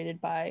curated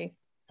by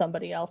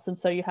somebody else. And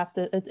so you have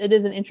to, it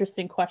is an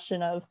interesting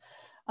question of,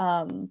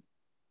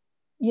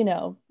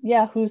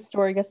 whose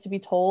story gets to be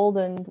told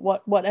and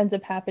what ends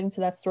up happening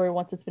to that story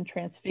once it's been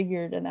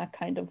transfigured in that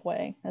kind of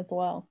way as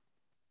well.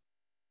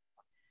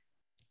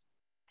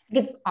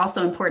 It's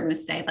also important to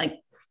say, like,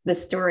 the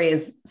story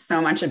is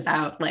so much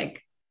about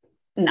like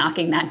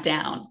knocking that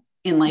down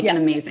in like an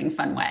amazing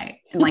fun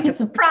way, and like a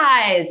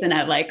surprise and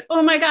a like,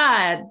 oh my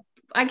God,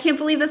 I can't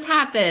believe this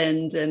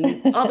happened.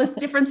 And all this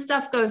different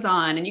stuff goes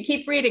on, and you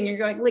keep reading, you're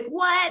going like,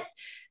 what?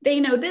 They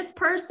know this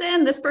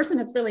person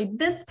is really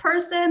this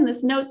person.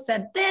 This note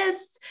said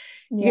this,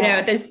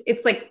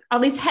 it's like all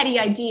these heady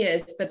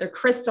ideas, but they're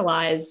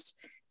crystallized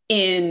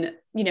in,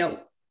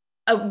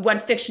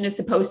 what fiction is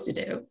supposed to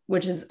do,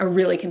 which is a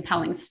really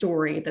compelling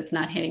story that's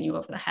not hitting you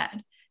over the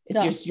head.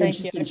 You're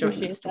just enjoying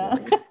the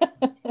story.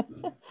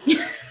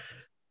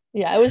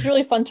 Yeah, it was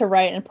really fun to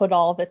write and put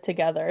all of it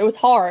together. It was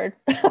hard.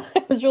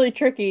 It was really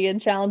tricky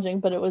and challenging,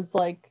 but it was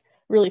like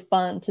really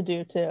fun to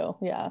do too.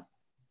 Yeah.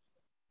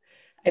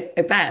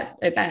 I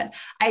bet.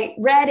 I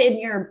read in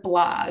your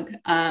blog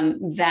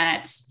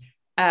that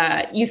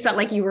you felt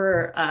like you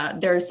were,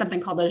 there's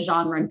something called a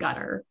genre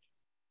gutter,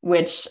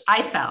 which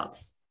I felt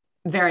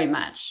very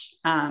much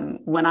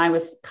when I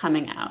was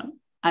coming out.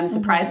 I'm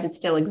surprised it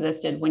still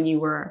existed when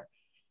you were,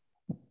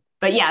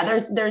 but yeah,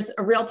 there's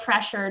a real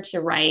pressure to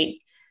write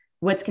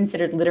what's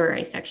considered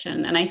literary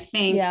fiction. And I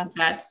think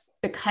that's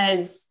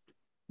because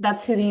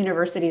that's who the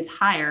universities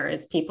hire,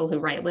 is people who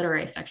write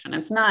literary fiction.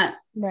 It's not,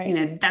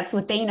 that's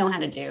what they know how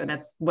to do.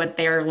 That's what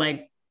they're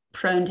like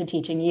prone to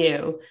teaching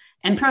you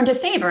and prone to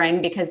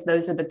favoring, because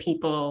those are the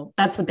people,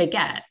 that's what they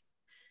get.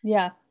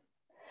 Yeah.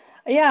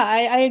 Yeah,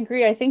 I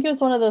agree. I think it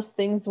was one of those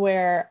things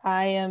where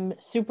I am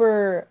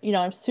super,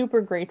 I'm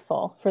super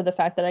grateful for the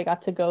fact that I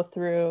got to go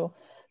through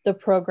the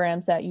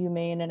programs at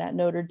Maine and at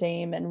Notre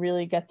Dame and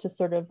really get to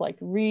sort of like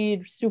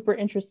read super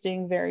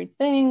interesting, varied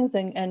things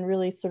and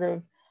really sort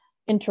of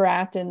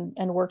interact and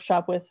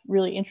workshop with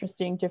really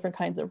interesting different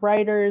kinds of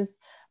writers.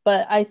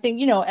 But I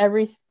think,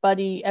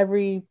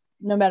 everybody,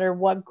 no matter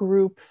what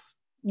group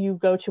you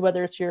go to,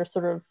 whether it's your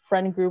sort of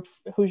friend group,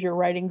 who's your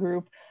writing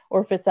group,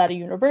 or if it's at a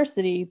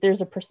university, there's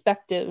a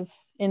perspective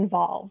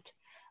involved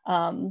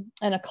and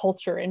a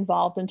culture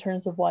involved in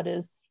terms of what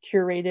is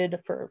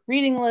curated for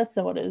reading lists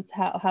and what is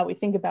how we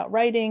think about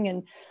writing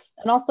and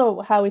also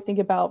how we think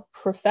about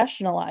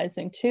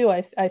professionalizing too.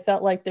 I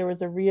felt like there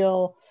was a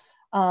real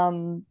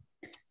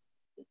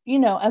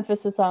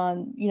emphasis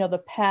on,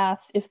 the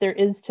path, if there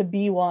is to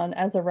be one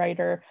as a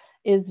writer,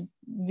 is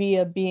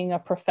via being a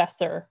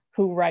professor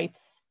who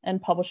writes and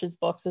publishes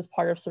books as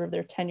part of sort of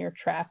their tenure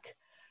track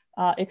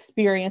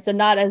experience, and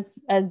not as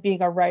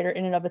being a writer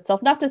in and of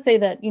itself. Not to say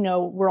that,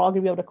 we're all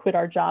gonna be able to quit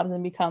our jobs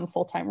and become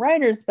full-time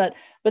writers, but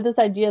this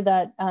idea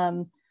that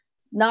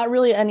not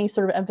really any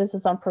sort of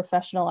emphasis on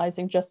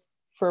professionalizing just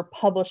for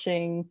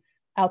publishing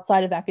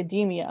outside of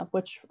academia,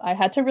 which I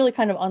had to really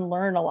kind of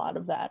unlearn a lot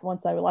of that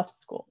once I left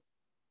school.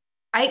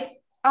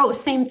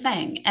 Same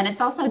thing. And it's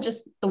also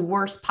just the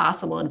worst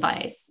possible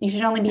advice. You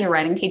should only be a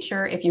writing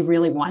teacher if you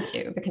really want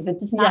to, because it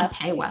does not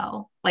pay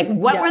well. Like,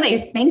 what were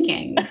they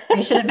thinking?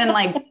 They should have been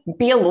like,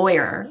 be a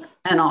lawyer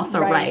and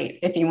also write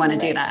if you want to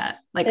do that.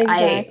 Like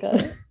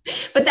exactly.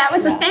 But that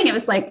was the thing. It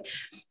was like,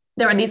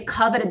 there were these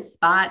coveted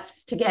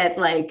spots to get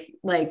like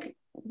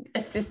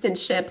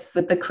assistantships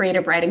with the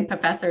creative writing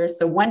professors.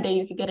 So one day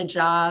you could get a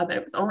job and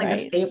it was only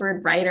the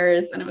favored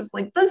writers. And it was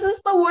like, this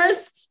is the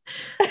worst.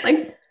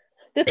 Like,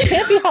 this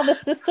can't be how the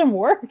system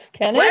works,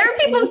 can it? Why are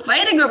people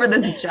fighting over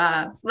this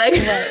job? Like,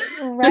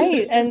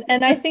 right. And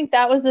I think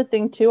that was the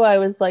thing too. I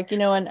was like,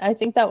 and I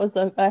think that was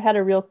I had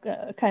a real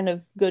kind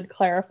of good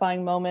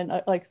clarifying moment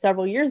like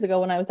several years ago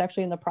when I was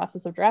actually in the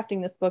process of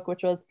drafting this book,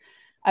 which was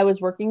I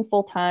was working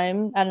full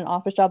time at an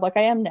office job like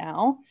I am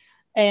now.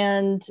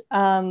 And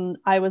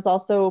I was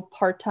also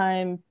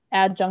part-time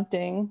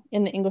adjuncting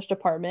in the English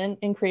department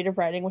in creative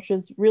writing, which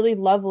was really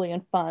lovely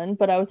and fun.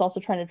 But I was also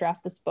trying to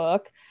draft this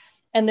book.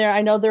 And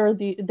I know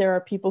there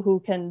are people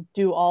who can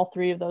do all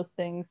three of those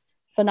things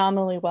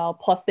phenomenally well.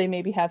 Plus they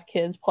maybe have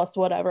kids, plus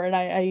whatever. And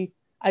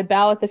I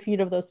bow at the feet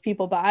of those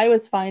people. But I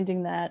was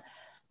finding that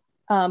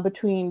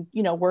between,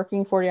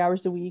 working 40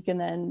 hours a week and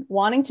then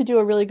wanting to do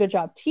a really good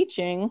job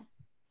teaching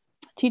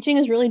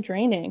is really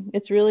draining.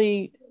 It's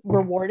really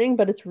rewarding,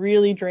 but it's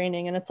really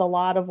draining. And it's a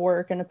lot of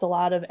work and it's a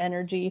lot of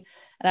energy.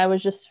 And I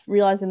was just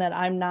realizing that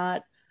I'm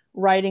not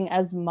writing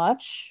as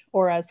much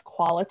or as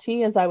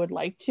quality as I would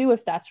like to,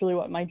 if that's really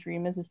what my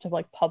dream is to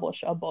like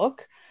publish a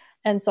book.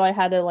 And so I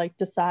had to like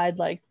decide,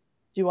 like,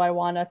 do I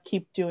want to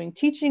keep doing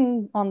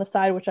teaching on the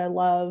side, which I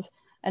love,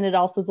 and it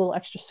also is a little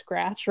extra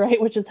scratch,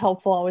 right, which is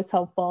helpful, always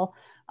helpful,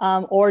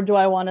 or do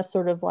I want to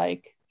sort of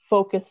like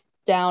focus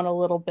down a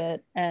little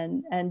bit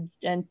and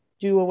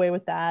do away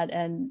with that,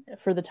 and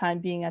for the time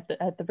being at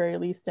the very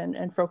least,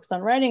 and focus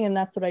on writing. And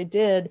that's what I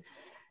did.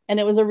 And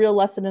it was a real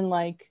lesson in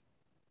like,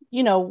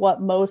 what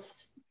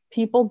most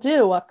people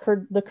do, what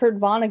the Kurt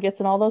Vonnegut's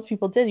and all those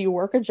people did. You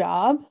work a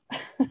job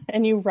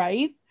and you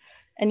write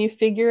and you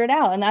figure it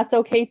out. And that's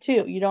okay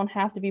too. You don't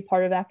have to be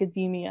part of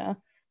academia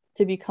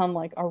to become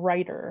like a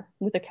writer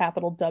with a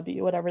capital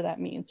W, whatever that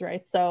means.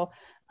 Right. So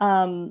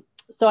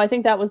I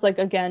think that was like,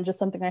 again, just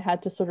something I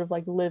had to sort of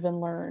like live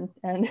and learn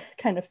and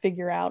kind of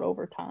figure out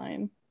over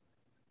time.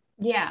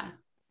 Yeah.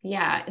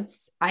 Yeah.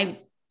 I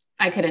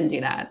couldn't do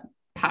that.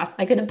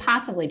 I couldn't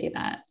possibly do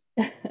that.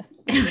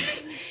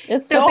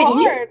 It's so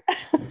hard.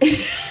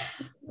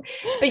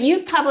 But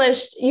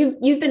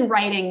you've been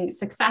writing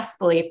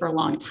successfully for a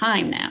long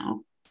time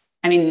now.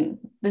 I mean,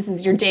 this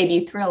is your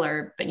debut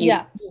thriller, but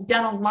you've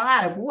done a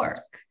lot of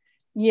work.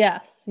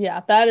 Yes.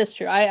 Yeah, that is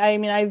true. I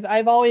mean,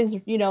 I've always,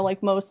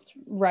 like most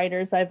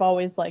writers, I've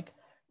always like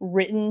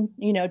written,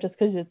 just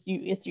because it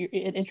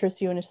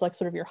interests you and it's like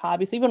sort of your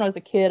hobby. So even when I was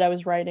a kid, I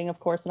was writing, of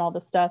course, and all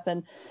this stuff.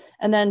 And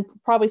then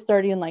probably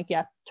starting in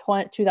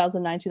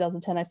 2009,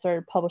 2010, I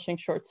started publishing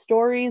short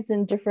stories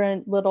in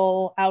different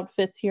little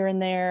outfits here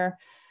and there.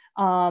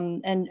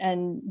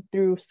 And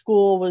through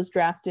school was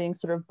drafting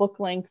sort of book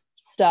length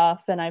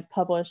stuff. And I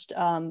published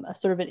a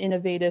sort of an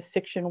innovative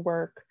fiction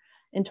work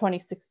in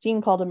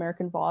 2016 called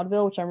American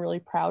Vaudeville, which I'm really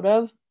proud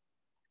of,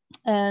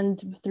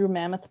 and through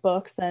Mammoth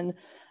Books.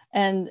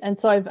 And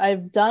so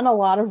I've done a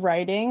lot of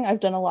writing. I've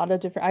done a lot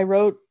of different, I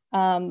wrote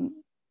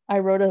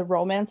a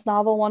romance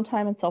novel one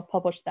time and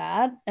self-published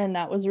that. And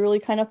that was really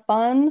kind of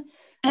fun.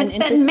 And it's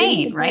set in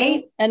Maine,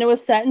 right? And it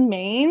was set in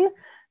Maine.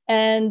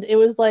 And it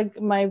was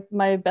like my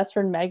best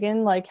friend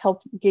Megan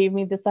gave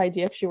me this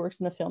idea. She works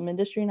in the film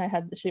industry, and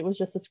it was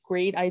just this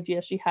great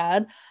idea she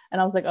had. And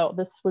I was like, oh,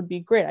 this would be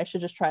great. I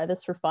should just try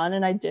this for fun.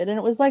 And I did. And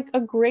it was like a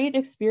great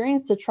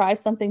experience to try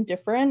something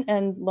different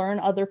and learn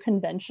other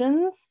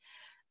conventions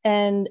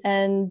and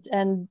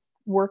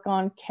work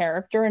on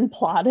character and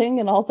plotting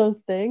and all those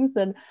things.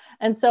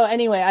 And so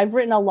anyway, I've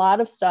written a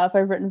lot of stuff.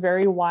 I've written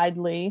very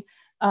widely.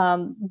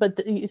 But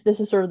this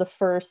is sort of the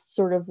first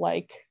sort of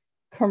like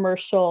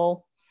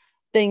commercial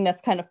thing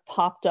that's kind of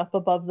popped up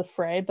above the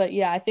fray. But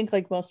yeah, I think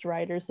like most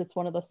writers, it's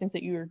one of those things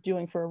that you're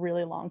doing for a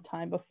really long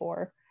time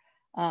before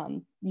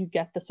you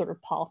get the sort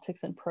of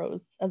politics and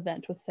prose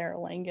event with Sarah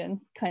Langan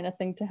kind of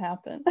thing to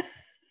happen.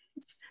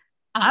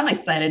 I'm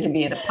excited to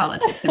be at a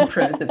politics and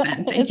prose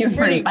event. Thank you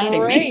for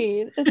inviting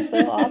me. It's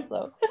so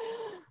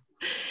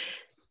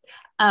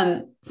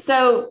awesome.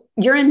 So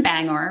you're in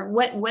Bangor.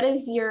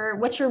 What's your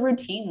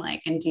routine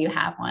like? And do you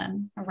have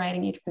one, a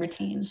writing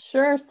routine?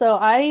 Sure. So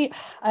I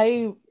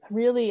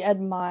really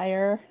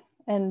admire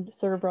and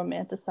sort of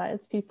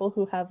romanticize people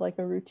who have like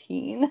a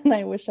routine. And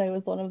I wish I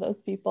was one of those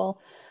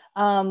people.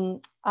 I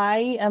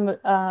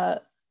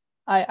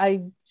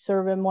sort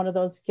of am one of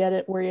those get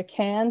it where you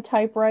can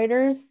type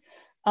writers.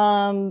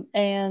 And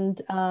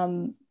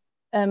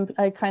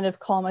I kind of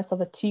call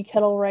myself a tea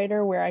kettle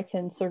writer, where I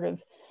can sort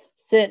of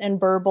sit and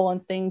burble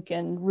and think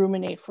and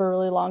ruminate for a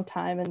really long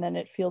time. And then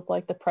it feels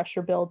like the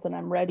pressure builds and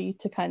I'm ready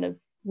to kind of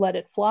let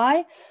it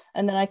fly.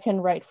 And then I can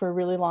write for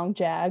really long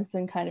jags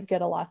and kind of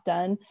get a lot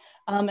done.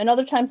 And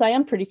other times I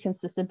am pretty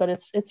consistent, but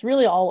it's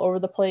really all over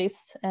the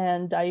place.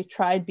 And I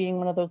tried being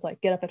one of those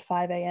like get up at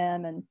 5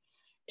 a.m. and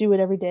do it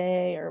every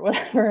day or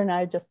whatever. And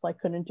I just like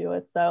couldn't do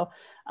it. So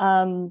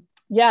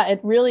yeah, it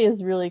really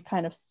is really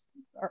kind of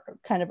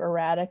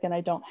erratic, and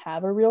I don't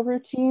have a real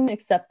routine,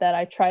 except that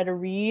I try to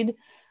read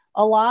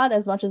a lot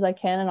as much as I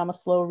can. And I'm a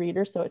slow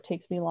reader, so it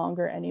takes me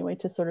longer anyway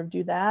to sort of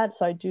do that.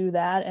 So I do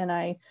that, and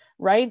I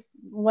write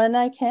when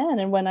I can.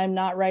 And when I'm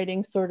not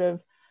writing sort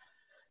of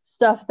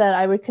stuff that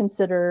I would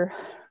consider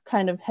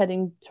kind of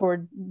heading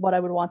toward what I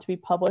would want to be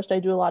published, I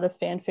do a lot of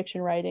fan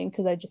fiction writing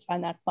because I just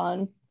find that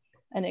fun.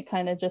 And it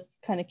kind of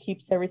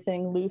keeps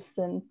everything loose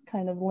and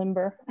kind of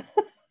limber.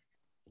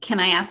 Can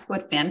I ask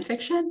what fan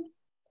fiction?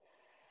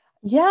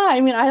 Yeah,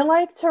 I mean, I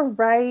like to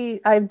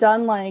write. I've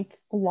done like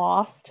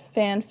Lost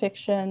fan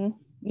fiction,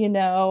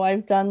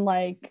 I've done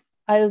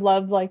I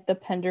love like the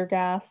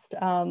Pendergast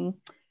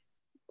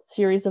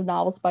series of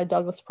novels by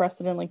Douglas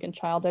Preston and Lincoln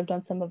Child. I've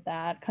done some of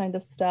that kind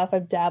of stuff.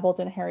 I've dabbled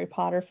in Harry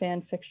Potter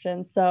fan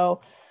fiction. So,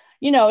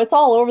 it's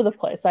all over the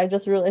place.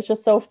 It's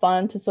just so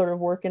fun to sort of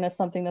work into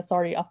something that's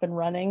already up and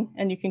running,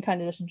 and you can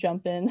kind of just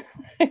jump in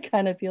and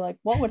kind of be like,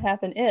 what would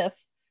happen if,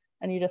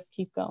 and you just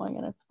keep going,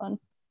 and it's fun.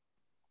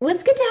 Well,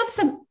 it's good to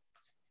have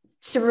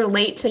to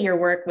relate to your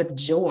work with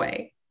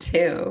joy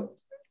too.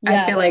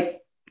 Yes. I feel like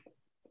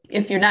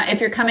if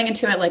you're coming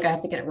into it like I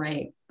have to get it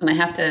right, and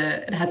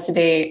it has to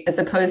be, as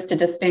opposed to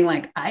just being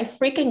like, I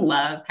freaking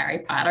love Harry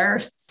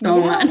Potter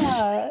so much.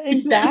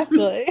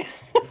 Exactly.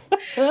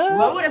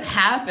 What would have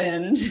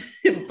happened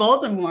in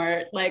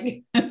Baltimore?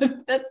 Like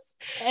that's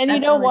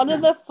one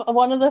of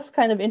the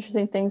kind of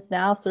interesting things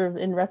now, sort of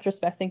in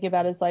retrospect, thinking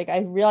about is like I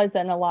realized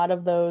that in a lot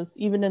of those,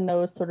 even in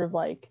those sort of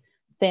like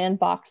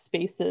sandbox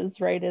spaces,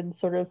 right, and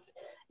sort of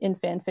in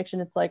fan fiction,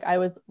 it's like I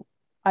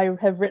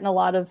have written a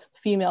lot of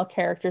female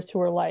characters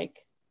who are like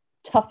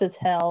tough as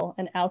hell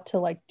and out to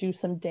like do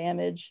some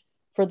damage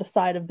for the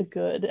side of the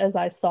good, as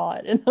I saw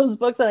it in those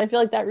books. And I feel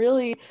like that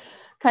really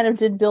kind of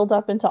did build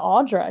up into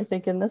Audra, I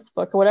think, in this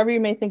book. Whatever you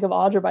may think of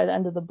Audra by the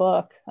end of the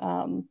book,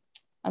 I'm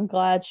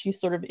glad she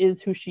sort of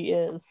is who she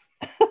is.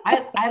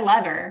 I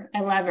love her.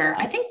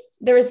 I think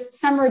there was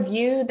some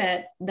review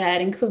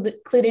that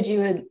included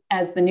you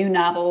as the new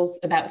novels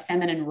about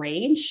feminine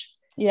rage.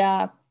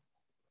 Yeah.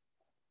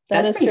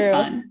 That's pretty true.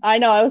 Fun. I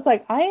know. I was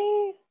like,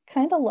 I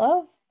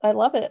love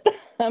it.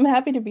 I'm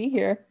happy to be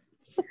here.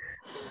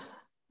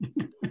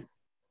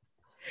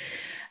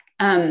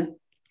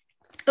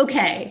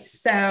 Okay.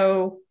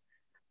 So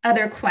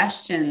other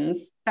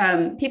questions.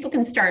 People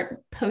can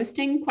start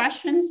posting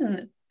questions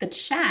in the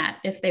chat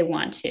if they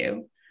want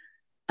to.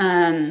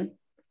 But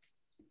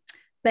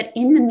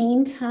in the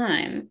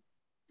meantime,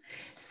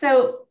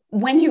 so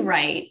when you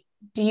write,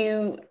 do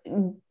you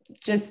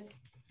just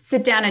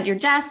sit down at your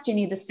desk? Do you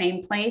need the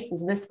same place?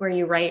 Is this where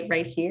you write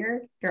right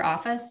here, your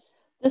office?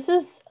 This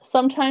is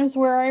sometimes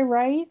where I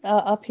write,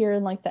 up here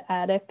in like the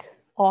attic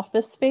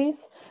office space.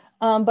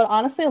 But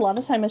honestly, a lot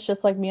of time it's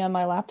just like me on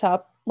my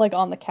laptop, like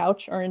on the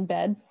couch or in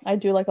bed. I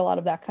do like a lot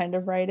of that kind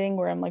of writing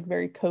where I'm like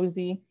very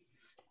cozy,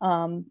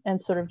 and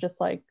sort of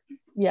just like,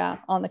 yeah,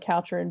 on the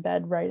couch or in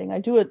bed writing. I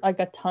do it like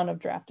a ton of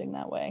drafting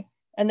that way.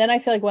 And then I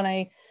feel like when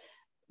I,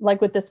 like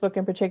with this book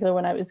in particular,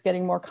 when I was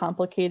getting more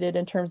complicated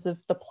in terms of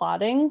the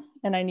plotting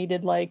and I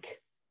needed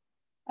like,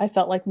 I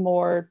felt like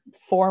more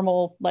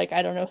formal, like,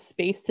 I don't know,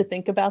 space to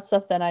think about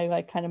stuff, then I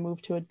like kind of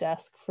moved to a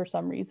desk for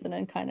some reason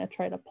and kind of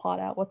try to plot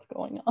out what's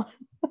going on.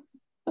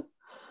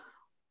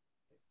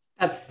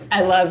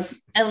 I love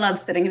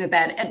sitting in a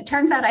bed. It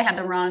turns out I had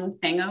the wrong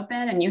thing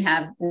open and you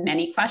have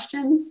many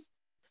questions.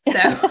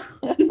 So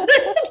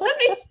let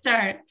me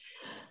start.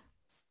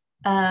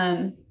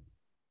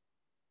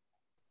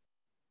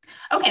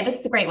 Okay, this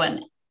is a great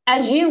one.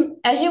 As you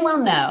well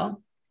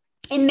know,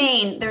 in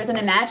Maine, there's an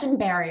imagined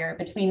barrier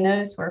between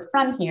those who are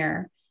from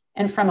here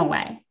and from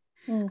away.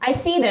 I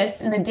see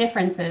this in the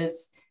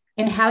differences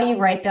in how you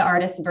write the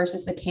artist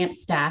versus the camp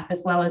staff,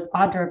 as well as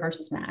Audra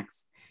versus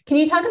Max. Can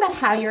you talk about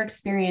how your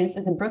experience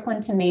as a Brooklyn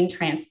to Maine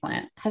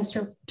transplant has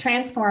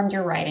transformed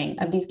your writing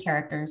of these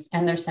characters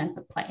and their sense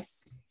of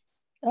place?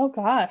 Oh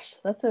gosh,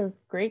 that's a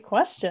great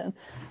question.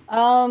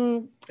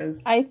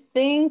 I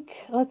think,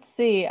 let's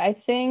see, I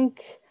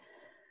think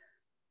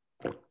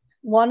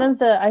one of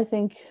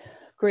the,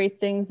 great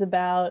things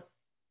about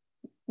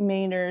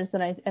Mainers,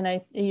 and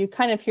I you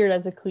kind of hear it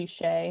as a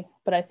cliche,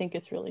 but I think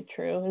it's really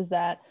true, is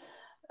that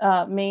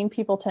Maine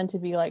people tend to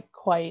be like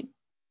quite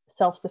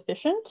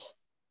self-sufficient,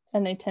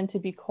 and they tend to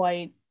be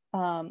quite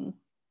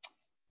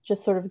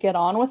just sort of get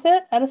on with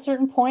it at a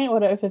certain point.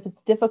 What if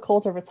it's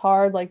difficult or if it's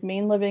hard? Like,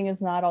 Maine living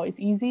is not always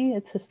easy.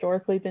 It's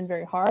historically been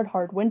very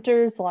hard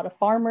winters, a lot of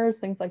farmers,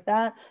 things like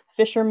that,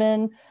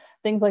 fishermen,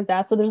 things like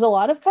that. So there's a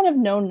lot of kind of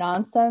no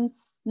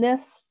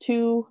nonsense-ness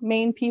to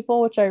Maine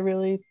people, which I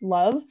really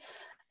love.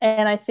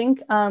 And I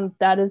think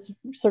that is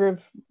sort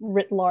of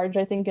writ large,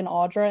 I think, in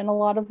Audra in a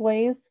lot of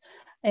ways,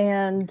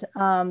 and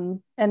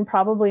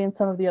probably in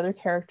some of the other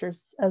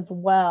characters as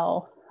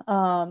well,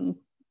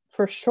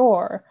 for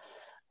sure.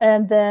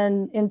 And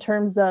then in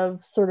terms of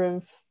sort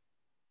of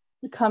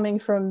coming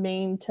from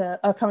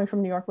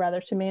New York rather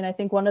to Maine, I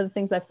think one of the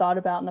things I've thought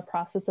about in the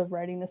process of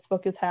writing this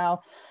book is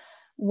how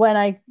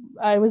when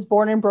I was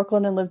born in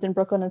Brooklyn and lived in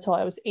Brooklyn until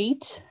I was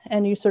 8,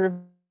 and you sort of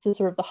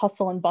the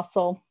hustle and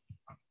bustle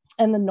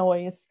and the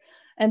noise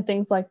and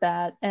things like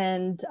that.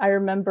 And I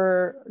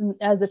remember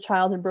as a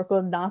child in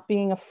Brooklyn not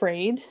being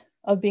afraid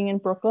of being in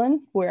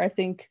Brooklyn, where I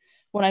think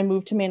when I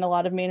moved to Maine, a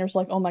lot of Mainers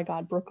were like, oh my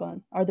God,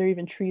 Brooklyn, are there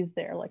even trees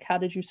there? Like, how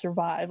did you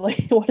survive?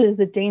 Like, what is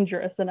it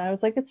dangerous? And I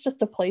was like, it's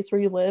just a place where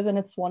you live and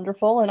it's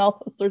wonderful and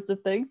all those sorts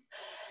of things.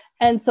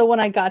 And so when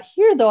I got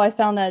here, though, I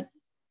found that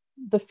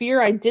the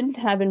fear I didn't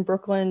have in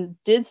Brooklyn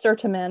did start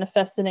to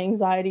manifest in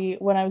anxiety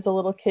when I was a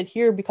little kid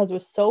here, because it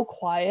was so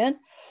quiet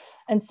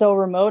and so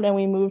remote. And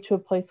we moved to a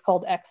place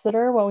called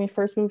Exeter when we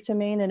first moved to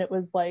Maine. And it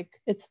was like,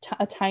 it's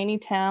a tiny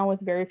town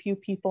with very few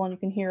people, and you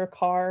can hear a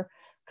car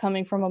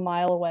coming from a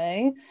mile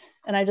away.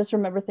 And I just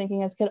remember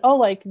thinking as a kid, oh,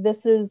 like,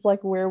 this is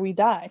like where we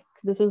die.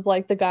 This is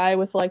like the guy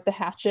with like the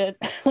hatchet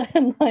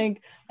and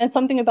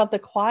something about the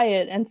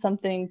quiet and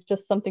something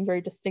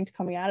very distinct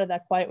coming out of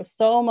that quiet was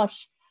so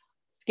much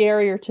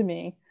scarier to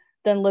me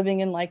than living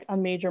in like a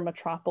major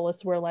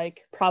metropolis where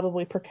like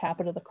probably per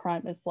capita the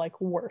crime is like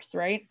worse,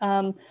 right?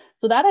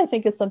 So that I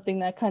think is something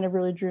that kind of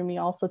really drew me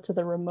also to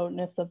the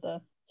remoteness of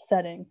the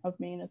setting of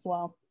Maine as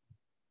well.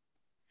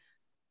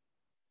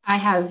 I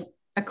have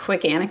a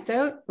quick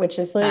anecdote, which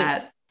is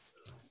Please.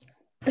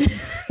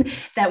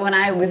 that when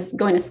I was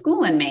going to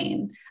school in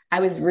Maine, I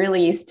was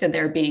really used to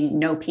there being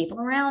no people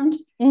around.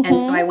 Mm-hmm.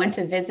 And so I went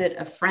to visit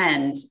a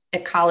friend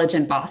at college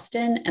in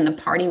Boston, and the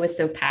party was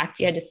so packed,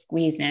 you had to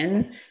squeeze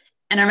in.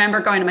 And I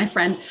remember going to my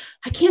friend,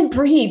 I can't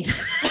breathe.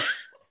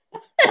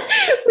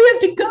 We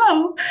have to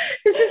go.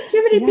 This is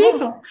too many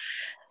people.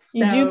 So,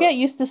 you do get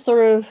used to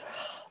sort of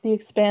the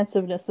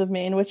expansiveness of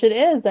Maine, which it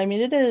is. I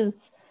mean, it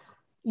is,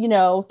 you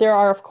know, there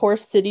are, of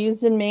course,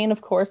 cities in Maine, of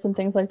course, and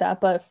things like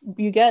that. But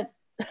you get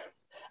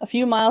a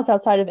few miles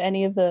outside of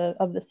any of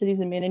the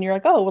cities in Maine, and you're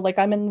like, oh, like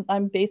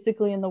I'm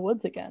basically in the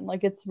woods again.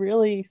 Like, it's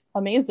really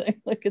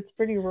amazing. Like, it's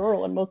pretty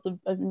rural in most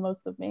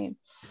of Maine.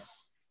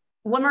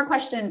 One more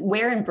question.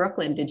 Where in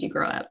Brooklyn did you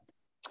grow up?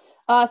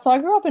 So I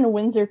grew up in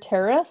Windsor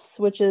Terrace,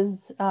 which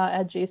is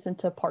adjacent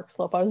to Park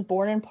Slope. I was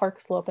born in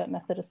Park Slope at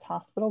Methodist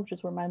Hospital, which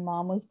is where my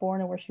mom was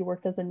born and where she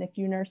worked as a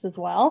NICU nurse as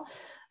well.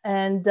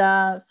 And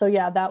so,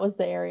 yeah, that was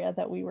the area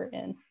that we were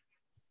in.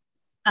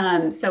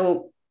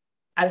 So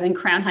I was in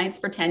Crown Heights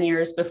for 10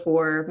 years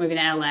before moving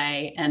to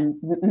LA, and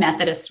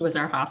Methodist was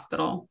our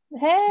hospital.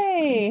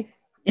 Hey,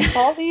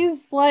 all these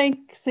like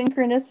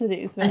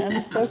synchronicities, man.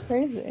 It's so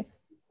crazy.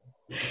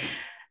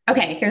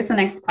 Okay, here's the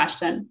next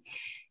question.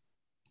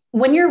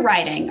 When you're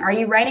writing, are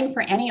you writing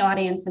for any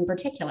audience in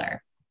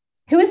particular?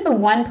 Who is the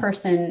one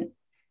person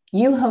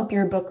you hope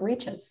your book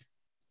reaches?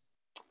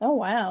 Oh,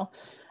 wow.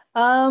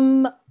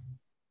 Um,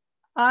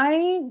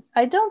 I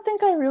don't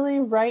think I really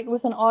write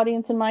with an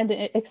audience in mind,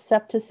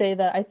 except to say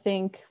that I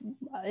think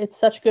it's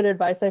such good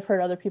advice. I've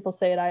heard other people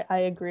say it. I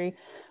agree,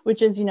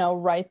 which is,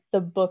 write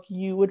the book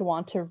you would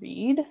want to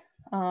read.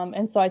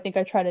 And so I think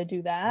I try to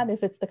do that.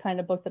 If it's the kind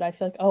of book that I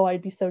feel like, oh,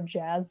 I'd be so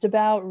jazzed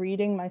about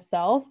reading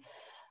myself,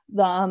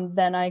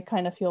 then I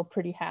kind of feel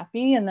pretty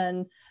happy. And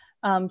then,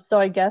 so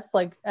I guess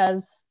like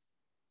as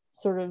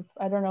sort of,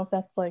 I don't know if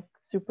that's like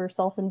super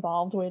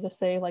self-involved way to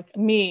say like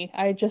me,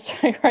 I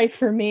write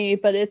for me,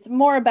 but it's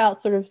more about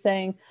sort of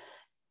saying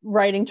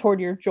writing toward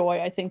your joy.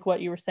 I think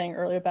what you were saying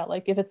earlier about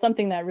like, if it's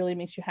something that really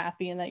makes you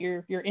happy and that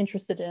you're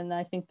interested in,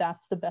 I think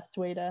that's the best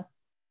way to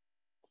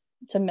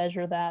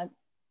measure that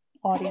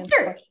audience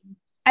question.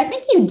 I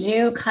think you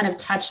do kind of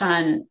touch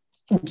on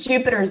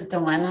Jupiter's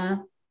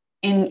dilemma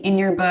in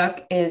your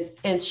book is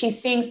she's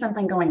seeing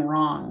something going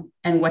wrong,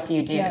 and what do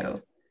you do? Yeah.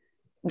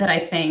 That I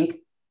think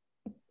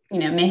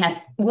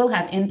will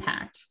have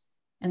impact.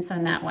 And so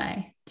in that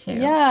way too.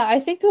 Yeah, I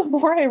think the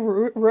more I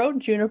wrote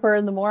Juniper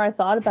and the more I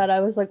thought about it,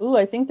 I was like, ooh,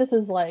 I think this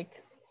is like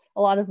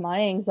a lot of my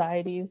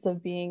anxieties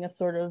of being a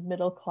sort of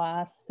middle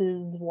class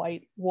cis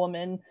white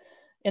woman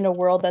in a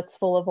world that's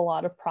full of a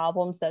lot of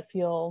problems that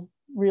feel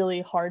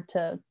really hard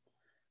to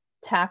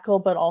tackle,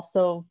 but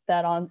also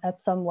that at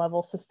some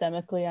level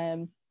systemically I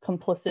am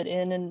complicit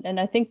in. And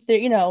I think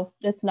that,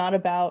 it's not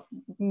about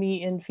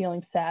me in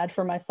feeling sad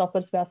for myself, but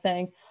it's about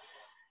saying,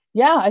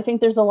 yeah, I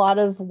think there's a lot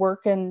of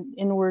work and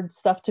inward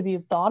stuff to be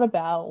thought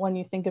about when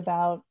you think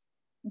about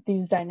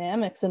these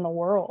dynamics in the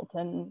world.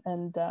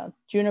 And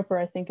Juniper,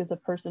 I think, is a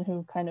person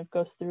who kind of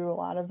goes through a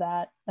lot of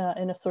that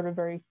in a sort of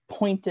very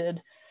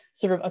pointed,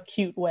 sort of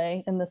acute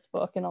way in this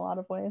book in a lot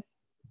of ways.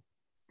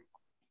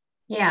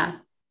 Yeah.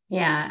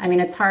 Yeah. I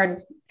mean, it's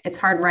hard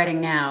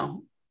writing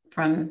now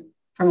from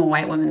a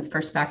white woman's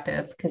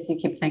perspective, because you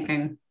keep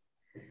thinking,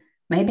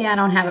 maybe I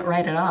don't have it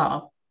right at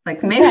all.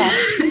 Like maybe,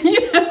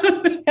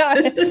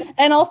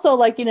 And also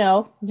like,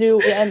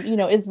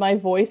 is my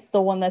voice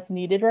the one that's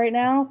needed right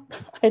now?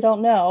 I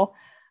don't know.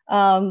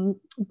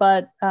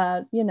 But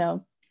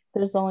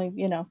there's only,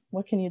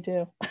 what can you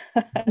do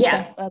at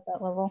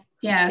that level?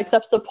 Yeah.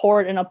 Except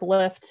support and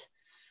uplift,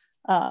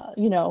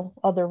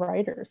 other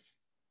writers.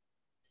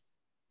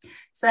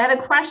 So I have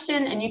a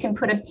question, and you can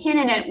put a pin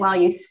in it while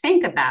you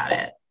think about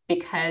it,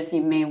 because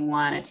you may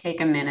want to take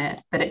a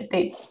minute, but I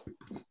think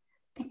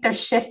they're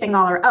shifting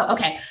all around. Oh,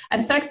 okay.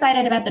 I'm so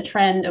excited about the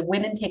trend of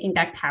women taking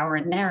back power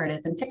in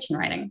narrative and fiction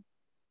writing.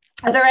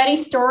 Are there any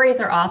stories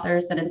or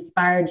authors that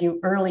inspired you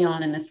early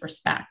on in this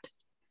respect?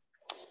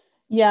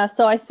 Yeah,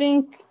 so I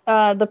think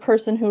the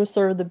person who was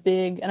sort of the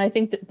big, and I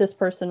think that this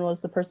person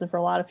was the person for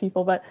a lot of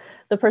people, but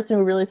the person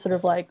who really sort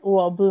of like,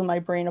 blew my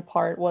brain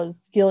apart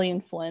was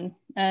Gillian Flynn.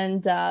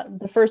 And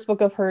the first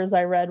book of hers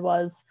I read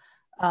was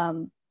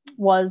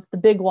the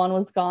big one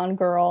was Gone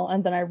Girl.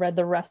 And then I read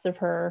the rest of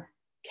her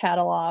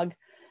catalog.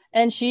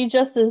 And she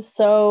just is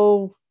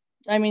so,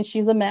 I mean,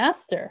 she's a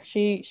master.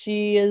 She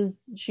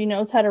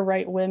knows how to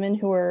write women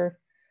who are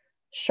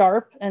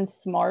sharp and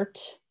smart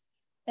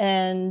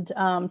and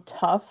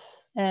tough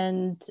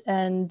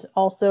and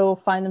also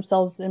find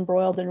themselves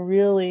embroiled in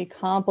really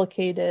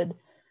complicated,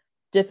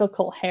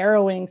 difficult,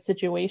 harrowing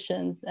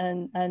situations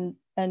and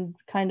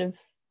kind of,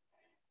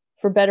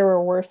 for better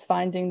or worse,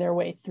 finding their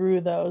way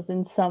through those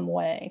in some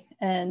way.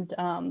 And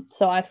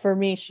for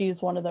me,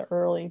 she's one of the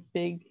early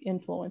big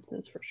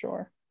influences for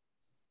sure.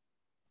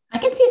 I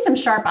can see some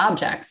sharp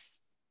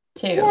objects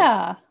too.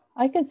 Yeah,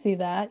 I can see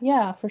that.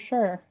 Yeah, for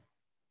sure.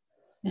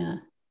 Yeah.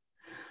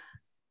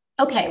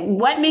 Okay,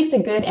 what makes a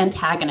good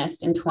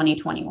antagonist in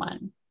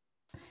 2021?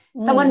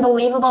 Someone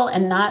believable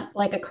and not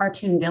like a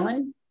cartoon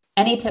villain?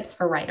 Any tips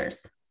for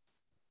writers?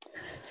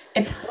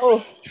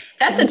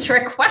 That's a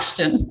trick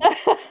question.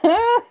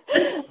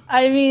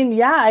 I mean,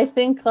 yeah, I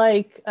think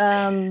like,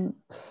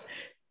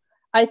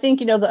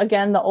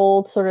 the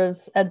old sort of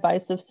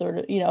advice of sort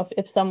of,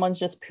 if someone's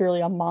just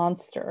purely a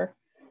monster,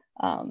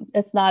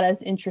 it's not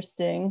as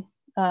interesting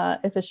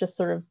if it's just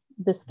sort of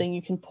this thing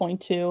you can point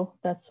to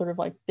that's sort of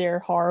like they're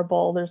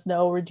horrible, there's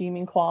no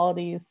redeeming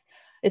qualities,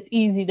 it's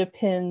easy to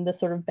pin the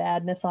sort of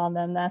badness on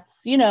them.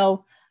 That's,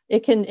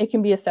 it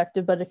can be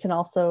effective, but it can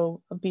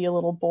also be a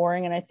little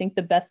boring. And I think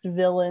the best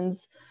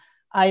villains,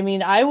 I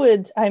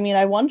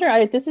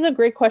wonder, this is a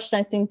great question,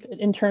 I think,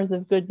 in terms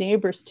of Good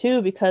Neighbors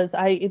too, because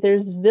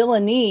there's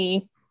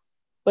villainy,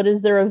 but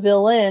is there a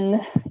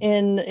villain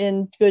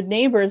in Good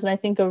Neighbors? And I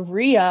think of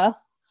Rhea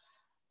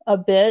a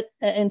bit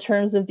in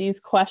terms of these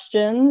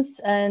questions.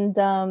 And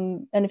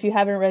if you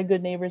haven't read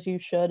Good Neighbors, you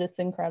should. It's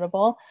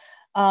incredible.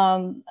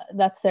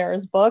 That's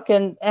Sarah's book.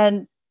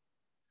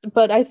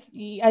 But I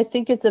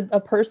think it's a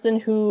person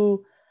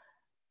who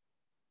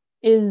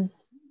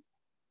is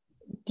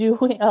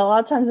doing, a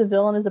lot of times a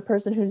villain is a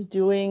person who's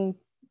doing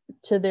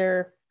to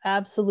their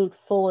absolute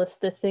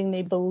fullest the thing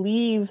they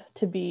believe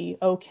to be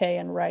okay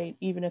and right,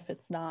 even if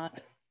it's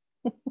not.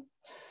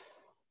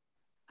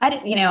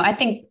 I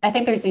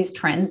think there's these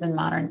trends in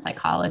modern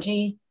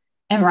psychology.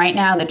 And right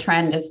now the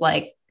trend is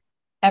like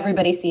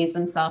everybody sees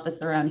themselves as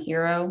their own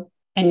hero.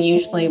 And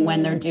usually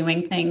when they're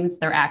doing things,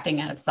 they're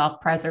acting out of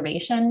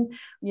self-preservation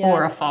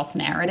or a false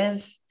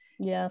narrative.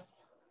 Yes.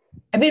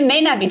 I mean, it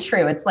may not be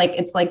true. It's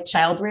like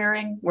child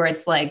rearing, where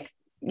it's like,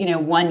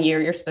 1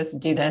 year you're supposed to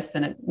do this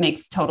and it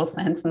makes total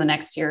sense. And the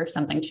next year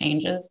something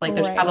changes. Like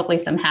there's probably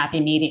some happy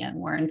medium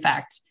where in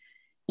fact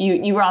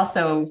you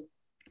also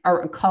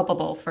are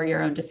culpable for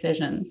your own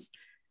decisions.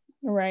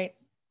 Right.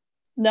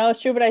 No,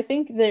 it's true. But I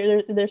think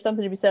there's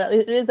something to be said.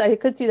 It is, I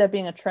could see that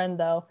being a trend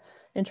though,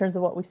 in terms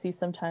of what we see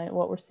sometimes,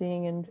 what we're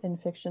seeing in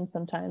fiction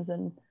sometimes.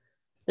 And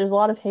there's a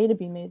lot of hay to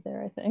be made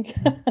there, I think.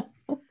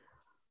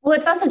 Well,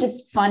 it's also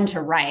just fun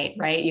to write,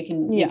 right?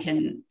 You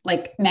can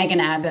like Megan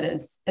Abbott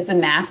is a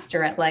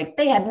master at like,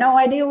 they had no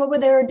idea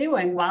what they were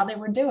doing while they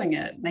were doing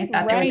it. And they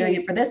thought they were doing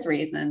it for this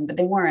reason, but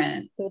they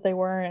weren't.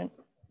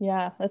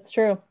 Yeah, that's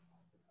true.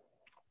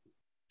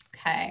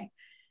 Okay.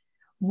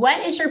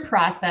 What is your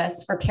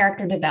process for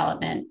character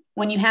development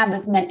when you have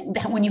this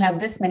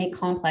many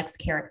complex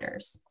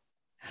characters?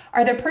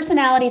 Are their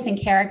personalities and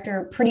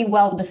character pretty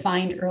well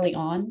defined early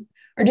on,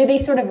 or do they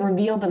sort of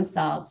reveal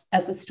themselves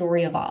as the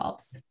story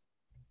evolves?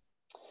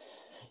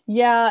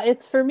 Yeah,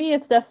 for me,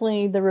 it's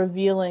definitely the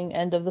revealing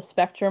end of the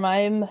spectrum.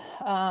 I'm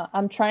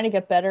trying to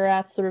get better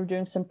at sort of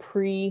doing some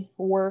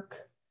pre-work,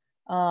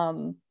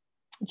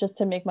 just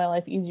to make my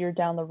life easier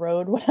down the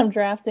road when I'm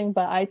drafting.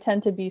 But I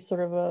tend to be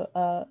sort of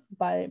a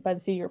by the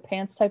seat of your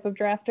pants type of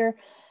drafter,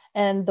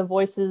 and the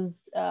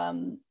voices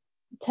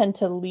tend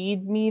to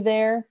lead me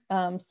there.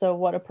 So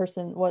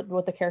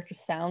what the character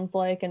sounds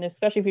like, and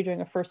especially if you're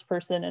doing a first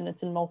person and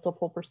it's in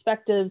multiple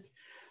perspectives,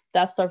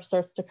 that stuff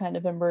starts to kind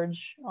of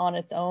emerge on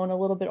its own a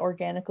little bit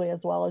organically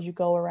as well as you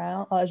go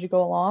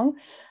along.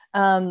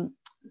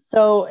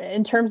 So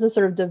in terms of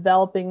sort of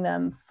developing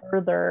them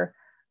further,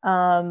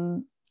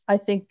 I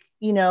think,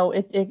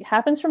 it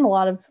happens from a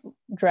lot of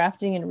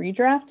drafting and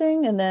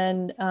redrafting. And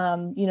then,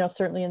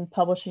 certainly in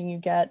publishing, you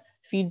get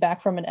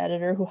feedback from an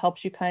editor who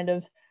helps you kind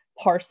of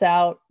parse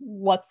out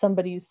what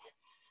somebody's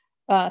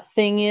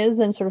thing is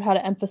and sort of how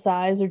to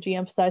emphasize or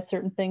de-emphasize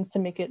certain things to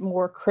make it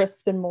more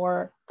crisp and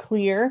more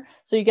clear.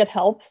 So you get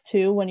help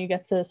too when you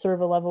get to sort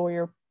of a level where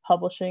you're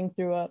publishing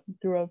through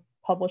a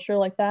publisher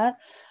like that.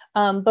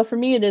 But for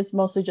me, it is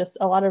mostly just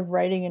a lot of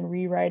writing and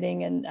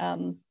rewriting.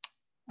 And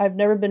I've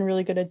never been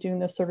really good at doing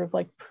this sort of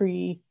like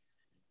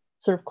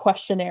sort of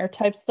questionnaire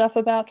type stuff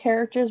about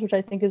characters, which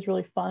I think is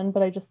really fun,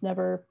 but I just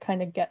never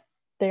kind of get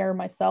there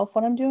myself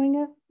when I'm doing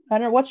it. I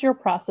don't know. What's your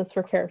process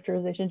for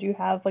characterization? Do you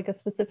have like a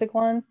specific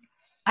one?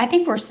 I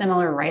think we're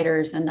similar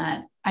writers in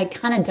that I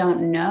kind of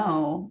don't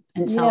know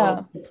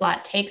until the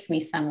plot takes me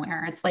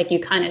somewhere. It's like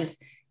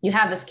you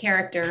have this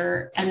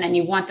character and then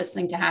you want this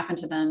thing to happen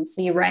to them.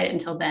 So you write it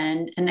until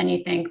then. And then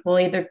you think, well,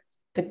 either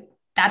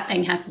that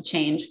thing has to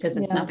change because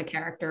it's not the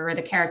character, or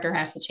the character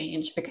has to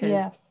change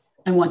because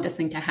I want this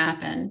thing to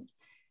happen.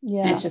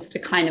 Yeah. And it's just a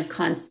kind of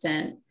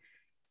constant,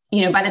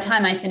 by the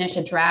time I finish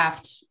a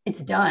draft,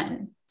 it's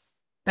done,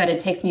 but it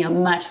takes me a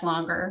much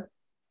longer.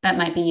 That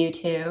might be you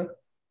too.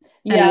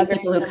 And those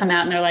people who come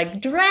out and they're like,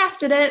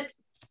 drafted it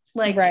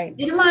like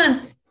in a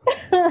month.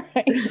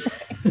 Right.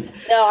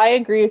 No, I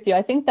agree with you.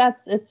 I think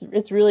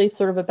it's really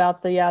sort of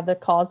about the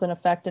cause and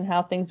effect and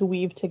how things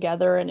weave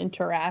together and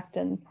interact.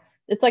 And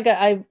it's like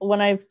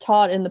when I've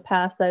taught in the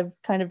past, I've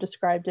kind of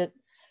described it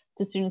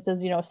to students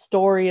as, a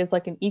story is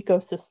like an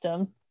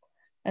ecosystem.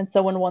 And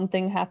so when one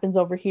thing happens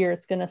over here,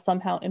 it's going to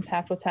somehow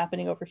impact what's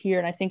happening over here.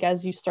 And I think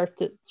as you start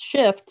to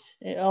shift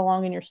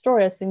along in your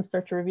story, as things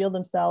start to reveal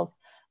themselves,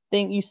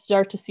 you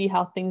start to see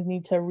how things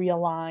need to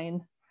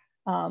realign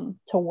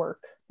to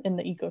work in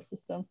the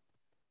ecosystem.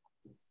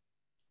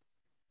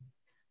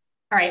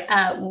 All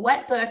right.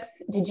 What books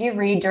did you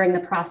read during the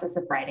process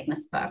of writing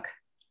this book?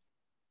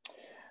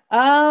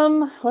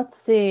 Let's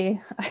see.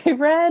 I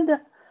read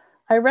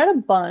a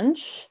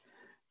bunch.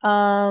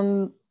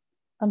 I'm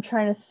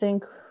trying to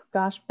think,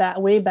 gosh,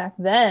 way back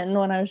then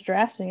when I was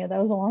drafting it.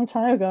 That was a long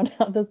time ago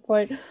now at this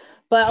point.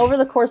 But over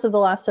the course of the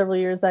last several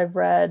years, I've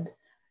read,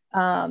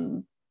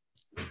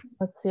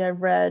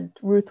 I've read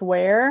Ruth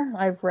Ware.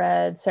 I've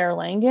read Sarah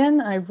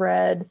Langan. I've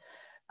read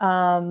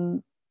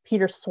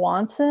Peter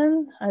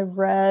Swanson.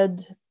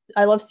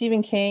 I love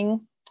Stephen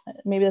King.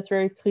 Maybe that's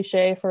very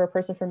cliche for a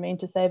person from Maine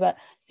to say, but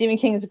Stephen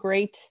King is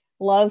great.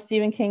 Love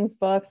Stephen King's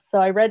books. So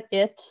I read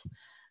It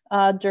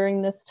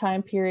during this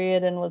time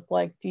period and was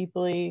like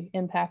deeply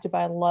impacted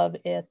by Love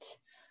It.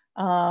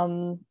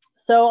 So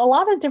a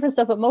lot of different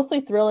stuff, but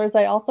mostly thrillers.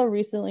 I also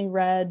recently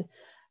read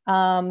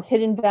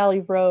Hidden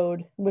Valley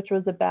Road, which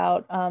was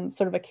about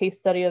sort of a case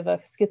study of a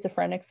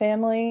schizophrenic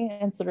family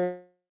and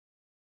sort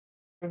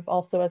of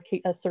also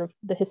a sort of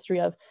the history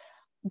of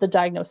the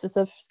diagnosis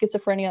of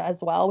schizophrenia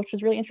as well, which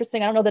was really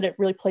interesting. I don't know that it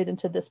really played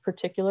into this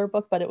particular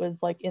book, but it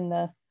was like in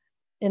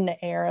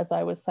the air as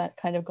I was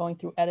kind of going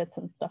through edits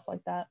and stuff like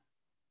that.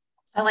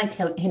 I liked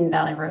Hidden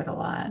Valley Road a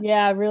lot.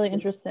 Yeah, really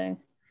interesting.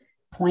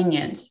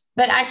 Poignant.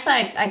 But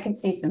actually, I could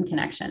see some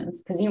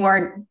connections because you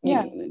are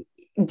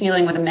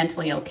dealing with a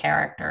mentally ill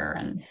character.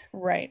 And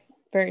right.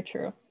 Very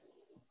true.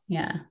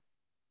 Yeah.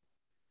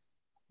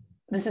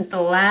 This is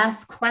the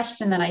last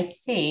question that I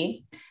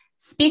see.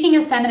 Speaking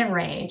of feminine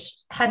rage,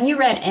 have you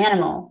read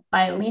Animal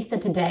by Lisa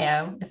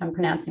Taddeo, if I'm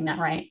pronouncing that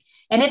right?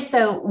 And if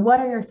so, what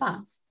are your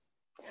thoughts?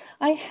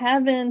 I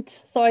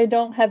haven't, so I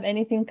don't have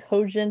anything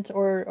cogent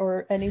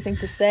or anything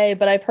to say,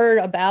 but I've heard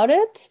about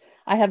it.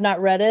 I have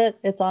not read it.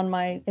 It's on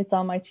my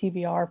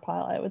TBR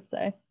pile, I would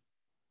say.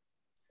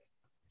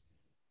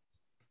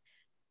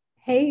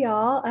 Hey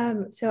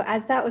y'all. So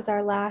as that was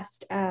our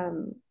last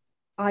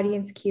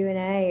audience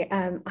Q&A,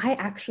 I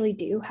actually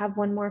do have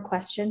one more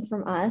question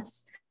from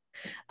us.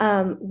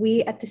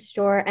 We at the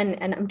store, and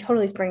I'm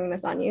totally springing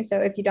this on you, so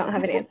if you don't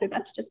have an answer,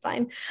 that's just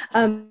fine.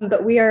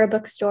 But we are a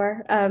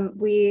bookstore.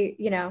 We,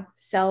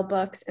 sell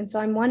books, and so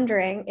I'm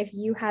wondering if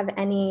you have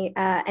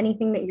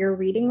anything that you're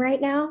reading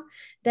right now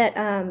that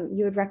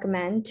you would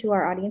recommend to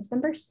our audience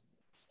members.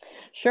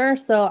 Sure.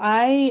 So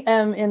I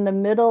am in the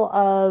middle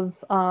of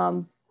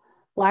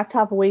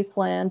Blacktop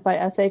Wasteland by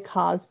S.A.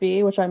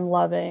 Cosby, which I'm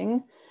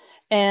loving,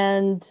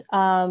 and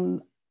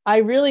I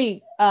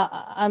really,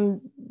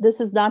 this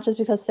is not just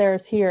because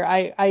Sarah's here.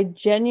 I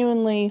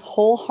genuinely,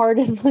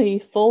 wholeheartedly,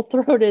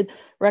 full-throated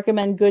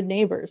recommend Good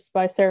Neighbors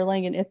by Sarah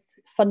Langan. It's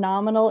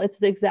phenomenal. It's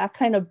the exact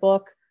kind of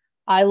book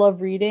I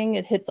love reading.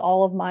 It hits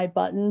all of my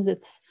buttons.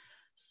 It's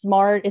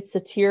smart, it's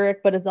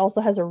satiric, but it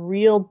also has a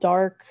real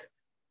dark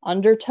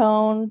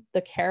undertone.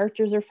 The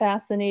characters are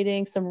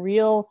fascinating. Some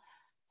real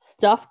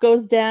stuff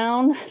goes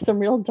down, some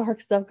real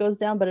dark stuff goes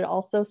down, but it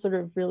also sort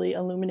of really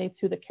illuminates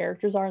who the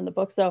characters are in the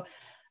book. So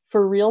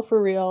for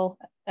real,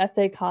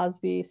 S.A.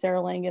 Cosby,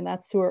 Sarah Langan,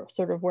 that's sort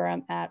of where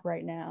I'm at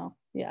right now.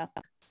 Yeah.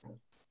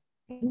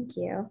 Thank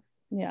you.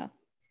 Yeah.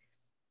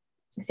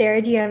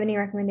 Sarah, do you have any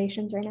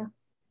recommendations right now?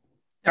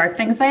 Dark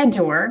Things I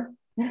Adore.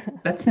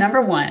 That's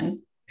number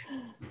one.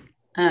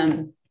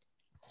 I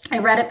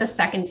read it the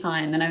second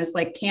time and I was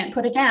like, can't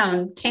put it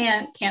down.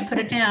 Can't put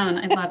it down.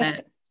 I love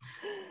it.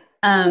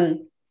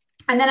 And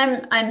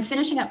then I'm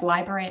finishing up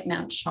Library at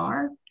Mount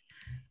Char,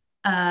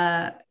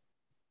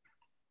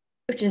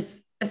 which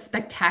is a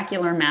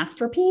spectacular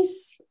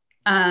masterpiece.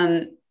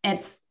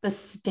 It's the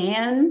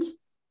stand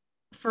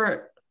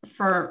for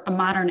a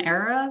modern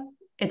era.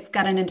 It's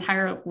got an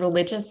entire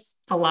religious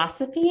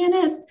philosophy in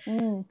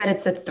it, but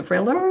it's a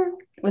thriller.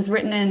 It was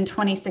written in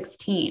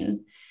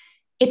 2016.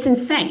 It's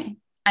insane.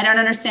 I don't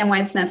understand why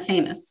it's not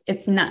famous.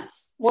 It's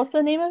nuts. What's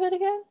the name of it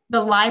again?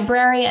 The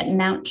Library at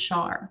Mount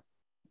Char.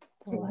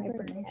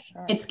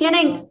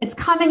 It's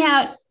coming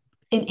out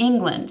in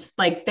England.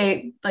 Like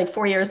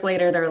 4 years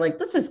later, they're like,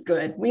 this is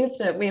good. We have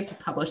to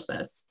publish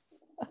this.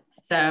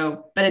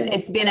 So, but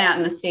it's been out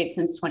in the States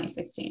since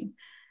 2016.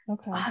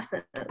 Okay.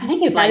 Awesome. I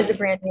think you'd like it. That is a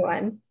brand new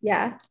one.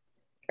 Yeah.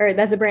 Or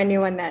that's a brand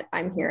new one that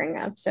I'm hearing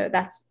of. So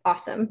that's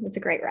awesome. It's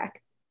a great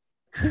rec.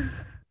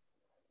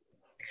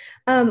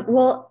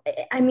 Well,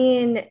 I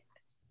mean,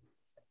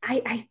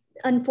 I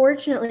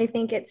unfortunately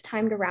think it's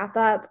time to wrap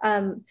up.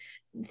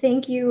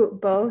 Thank you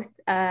both.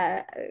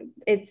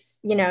 It's,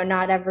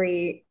 not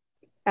every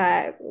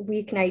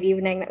weeknight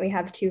evening that we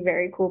have two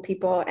very cool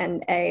people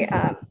and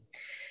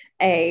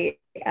a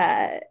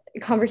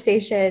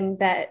conversation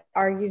that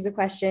argues the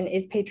question,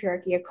 is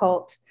patriarchy a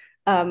cult?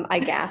 I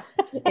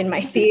gasped in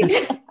my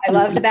seat. I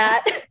loved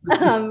that.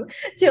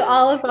 To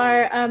all of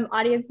our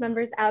audience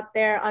members out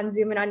there on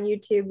Zoom and on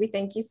YouTube, we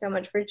thank you so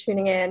much for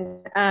tuning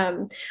in.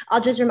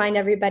 I'll just remind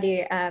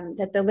everybody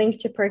that the link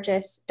to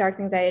purchase Dark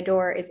Things I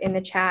Adore is in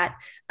the chat.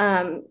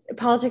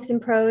 Politics in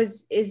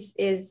Prose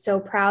is so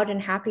proud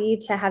and happy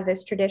to have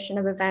this tradition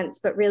of events,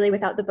 but really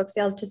without the book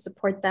sales to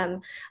support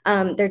them,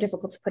 they're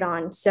difficult to put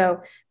on.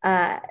 So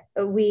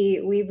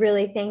we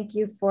really thank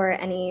you for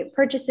any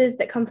purchases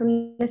that come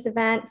from this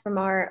event, from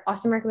our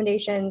awesome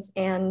recommendations,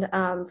 and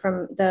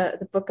from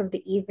the book of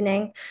the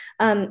evening.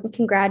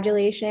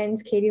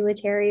 Congratulations, Katie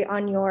Lattari,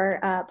 on your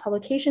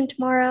publication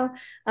tomorrow.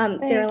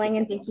 Sarah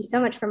Langan, thank you so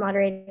much for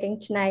moderating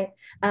tonight.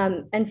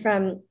 And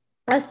from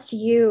us to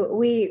you,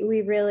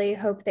 we really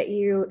hope that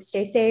you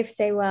stay safe,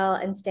 stay well,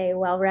 and stay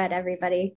well read, everybody.